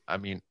 I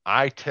mean,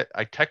 I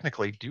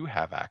technically do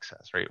have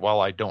access, right?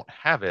 While I don't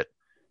have it,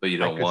 but you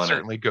don't want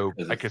certainly it. go.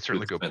 I could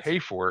certainly go pay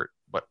for it,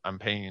 but I'm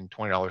paying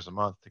 $20 a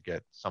month to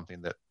get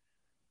something that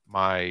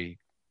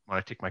when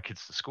I take my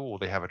kids to school,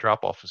 they have a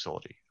drop-off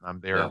facility, and I'm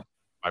there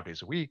 5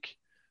 days a week.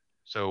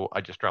 So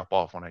I just drop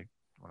off when I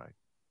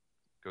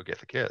go get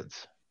the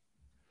kids.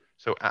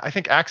 So I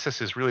think access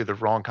is really the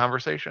wrong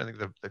conversation. I think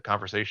the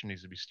conversation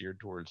needs to be steered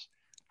towards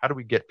how do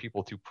we get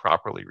people to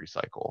properly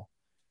recycle.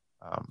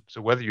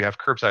 So whether you have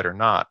curbside or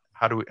not,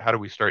 how do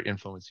we start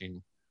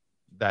influencing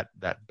that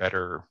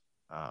better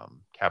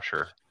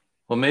capture?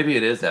 Well, maybe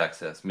it is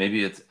access.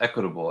 Maybe it's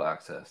equitable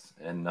access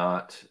and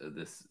not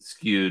this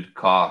skewed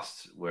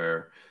cost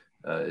where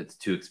it's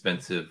too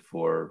expensive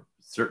for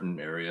certain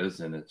areas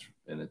and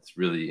it's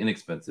really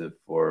inexpensive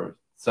for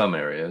some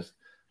areas.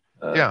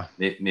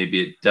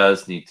 Maybe it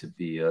does need to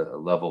be a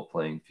level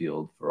playing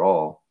field for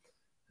all,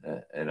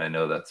 and I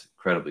know that's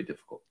incredibly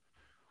difficult.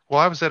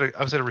 Well, I was at a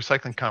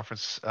recycling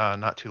conference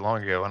not too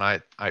long ago, and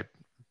I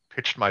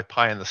pitched my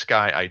pie in the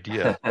sky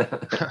idea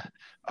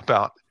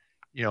about,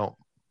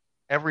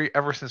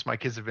 ever since my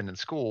kids have been in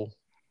school,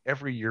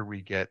 every year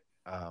we get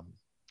a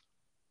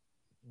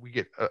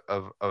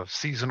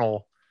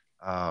seasonal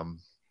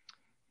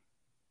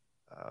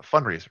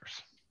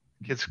fundraisers.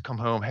 Kids come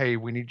home, hey,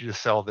 we need you to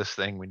sell this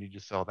thing, we need you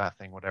to sell that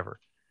thing,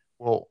 whatever.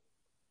 Well,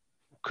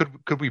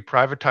 could we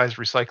privatize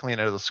recycling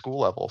at the school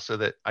level so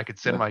that I could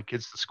send my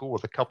kids to school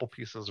with a couple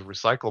pieces of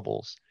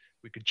recyclables?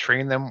 We could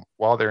train them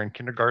while they're in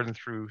kindergarten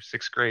through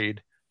 6th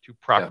grade to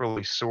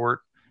properly sort,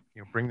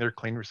 bring their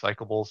clean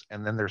recyclables,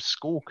 and then their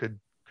school could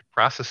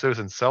process those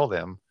and sell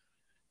them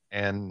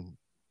and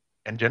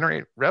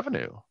generate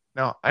revenue.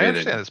 Now, I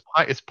understand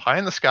it's pie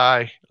in the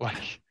sky,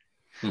 like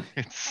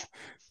it's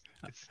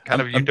kind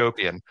of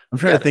utopian. I'm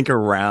trying to think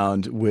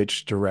around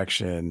which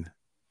direction,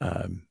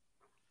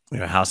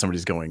 how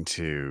somebody's going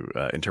to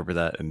interpret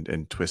that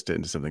and twist it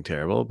into something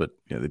terrible. But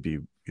they'd be,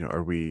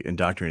 are we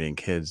indoctrinating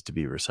kids to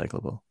be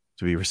recyclable,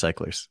 to be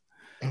recyclers?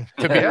 We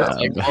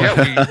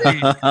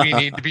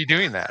need to be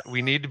doing that.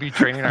 We need to be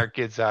training our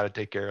kids how to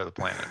take care of the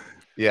planet.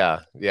 Yeah,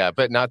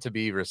 but not to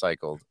be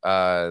recycled.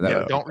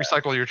 Don't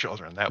recycle your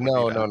children.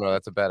 No,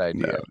 that's a bad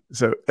idea. No.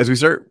 So as we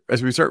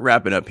start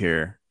wrapping up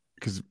here,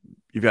 because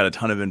you've got a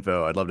ton of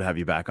info, I'd love to have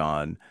you back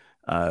on.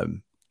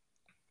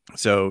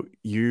 So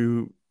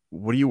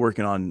what are you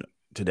working on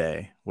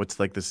today? What's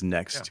like this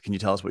next? Yeah. Can you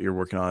tell us what you're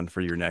working on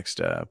for your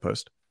next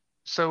post?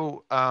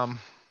 So,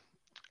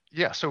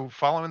 so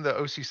following the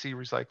OCC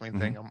recycling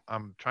thing,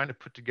 I'm trying to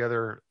put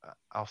together,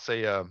 I'll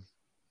say, a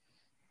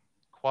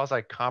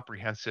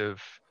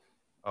quasi-comprehensive,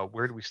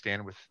 where do we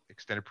stand with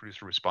extended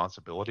producer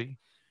responsibility?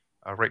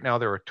 Right now,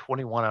 there are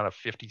 21 out of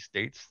 50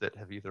 states that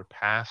have either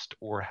passed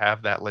or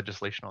have that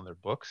legislation on their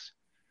books.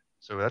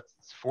 So that's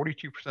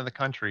 42% of the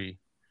country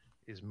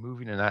is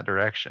moving in that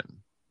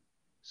direction.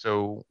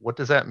 So what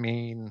does that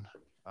mean?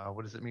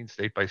 What does it mean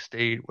state by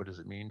state? What does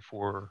it mean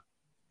for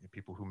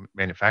people who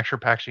manufacture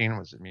packaging?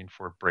 What does it mean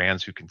for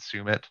brands who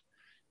consume it?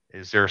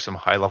 Is there some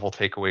high level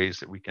takeaways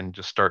that we can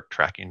just start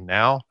tracking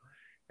now,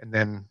 and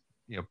then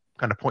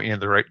kind of point you in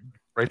the right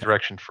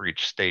direction for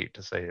each state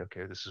to say,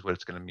 okay, this is what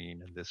it's going to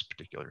mean in this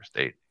particular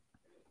state.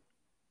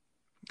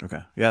 Okay,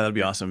 yeah, that'd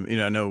be awesome.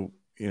 I know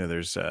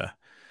there's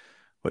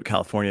what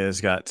California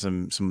has got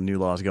some new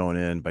laws going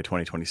in by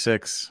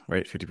 2026,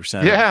 right?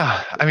 50%.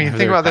 Yeah, I mean,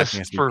 think about this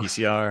for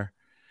PCR.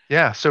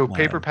 Yeah, so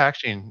paper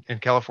packaging in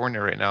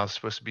California right now is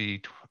supposed to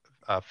be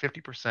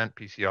 50%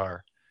 PCR.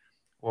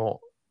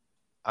 Well,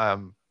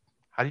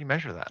 how do you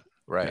measure that?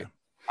 Right.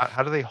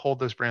 How do they hold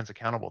those brands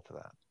accountable to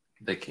that?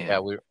 They can't.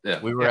 Yeah,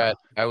 we were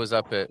I was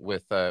up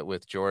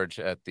with George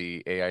at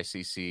the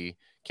AICC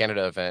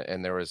Canada event,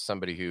 and there was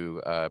somebody who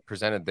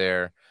presented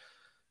there,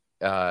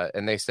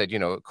 and they said,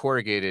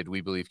 corrugated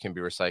we believe can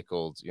be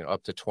recycled,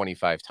 up to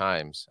 25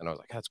 times, and I was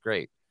like, that's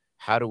great.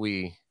 How do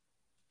we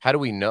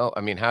know?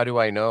 I mean, how do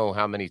I know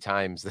how many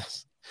times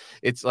this?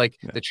 It's like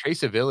the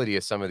traceability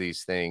of some of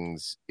these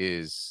things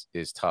is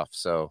tough.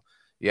 So.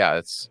 Yeah,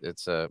 it's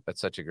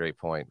such a great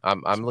point.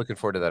 I'm looking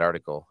forward to that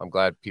article. I'm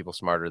glad people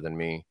smarter than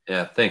me.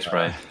 Yeah, thanks,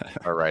 Brian.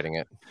 Are writing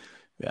it.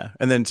 Yeah,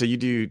 and then so you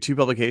do 2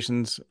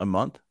 publications a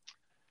month.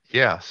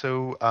 Yeah,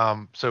 so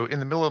in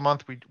the middle of the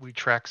month we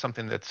track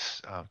something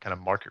that's kind of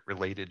market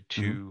related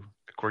to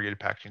the corrugated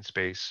packaging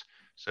space.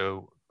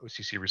 So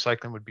OCC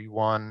recycling would be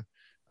one.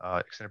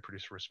 Extended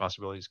producer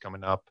responsibility is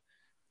coming up.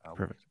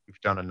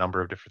 We've done a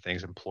number of different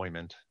things,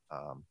 employment,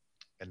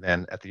 and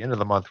then at the end of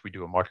the month we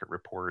do a market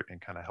report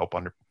and kind of help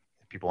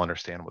people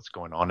understand what's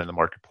going on in the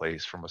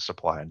marketplace from a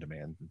supply and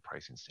demand and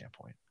pricing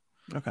standpoint.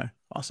 Okay,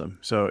 awesome.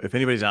 So if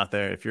anybody's out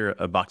there, if you're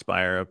a box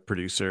buyer, a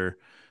producer,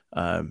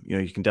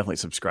 you can definitely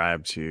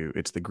subscribe to,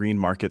 it's the Green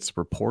Markets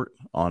Report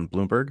on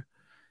Bloomberg.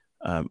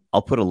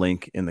 I'll put a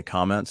link in the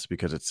comments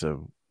because it's a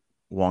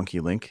wonky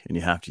link and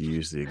you have to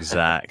use the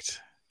exact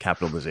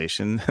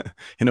capitalization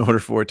in order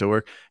for it to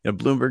work.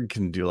 Bloomberg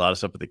can do a lot of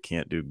stuff, but they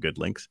can't do good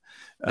links.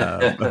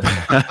 It's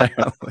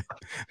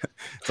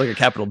like a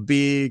capital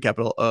B,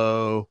 capital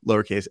O,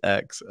 lowercase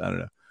x. I don't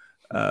know.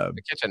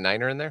 Catch a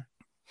niner in there.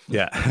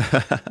 Yeah.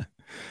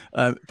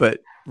 But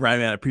Ryan,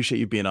 man, I appreciate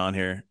you being on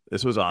here.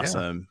 This was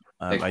awesome.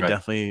 Thanks, I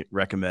definitely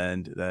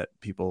recommend that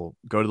people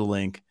go to the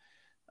link,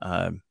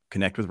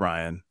 connect with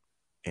Ryan,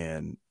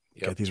 and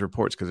get these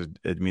reports because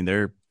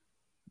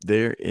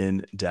they're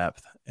in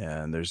depth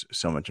and there's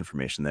so much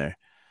information there.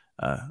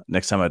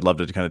 Next time I'd love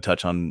to kind of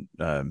touch on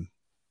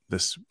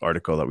this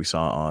article that we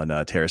saw on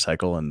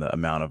TerraCycle and the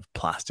amount of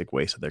plastic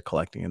waste that they're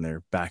collecting in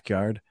their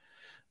backyard.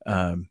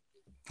 I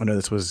know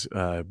this was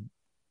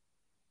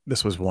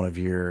one of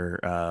your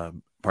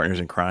partners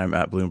in crime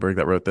at Bloomberg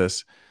that wrote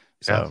this.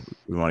 So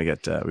we want to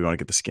get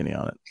the skinny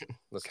on it.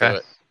 Let's do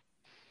it.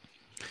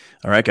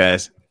 All right,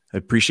 guys. I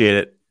appreciate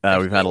it.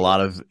 We've had a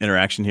lot of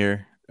interaction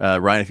here.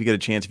 Ryan, if you get a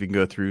chance, if you can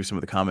go through some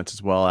of the comments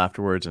as well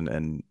afterwards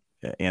and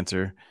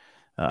answer.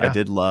 I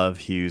did love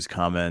Hugh's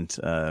comment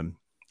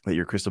that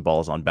your crystal ball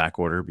is on back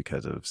order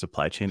because of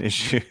supply chain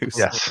issues.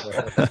 Yes.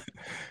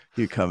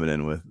 Hugh coming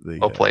in with the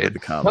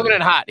comment. Coming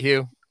in hot,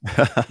 Hugh.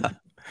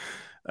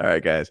 All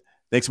right, guys.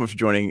 Thanks so much for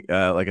joining.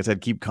 Like I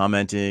said, keep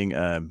commenting.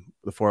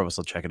 The 4 of us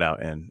will check it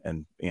out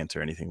and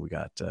answer anything we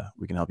got.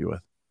 We can help you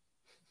with.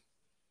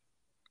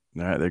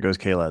 All right, there goes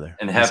Kayla there.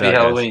 And happy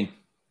Halloween. Guys.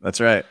 That's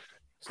right.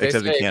 Stay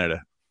Except safe. in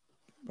Canada.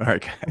 All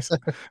right, guys.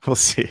 We'll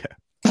see you.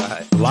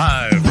 Bye.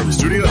 Live from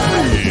Studio 3,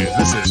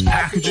 this is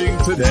Packaging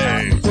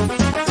Today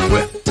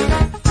with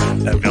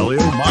Evelio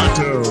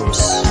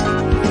Matos.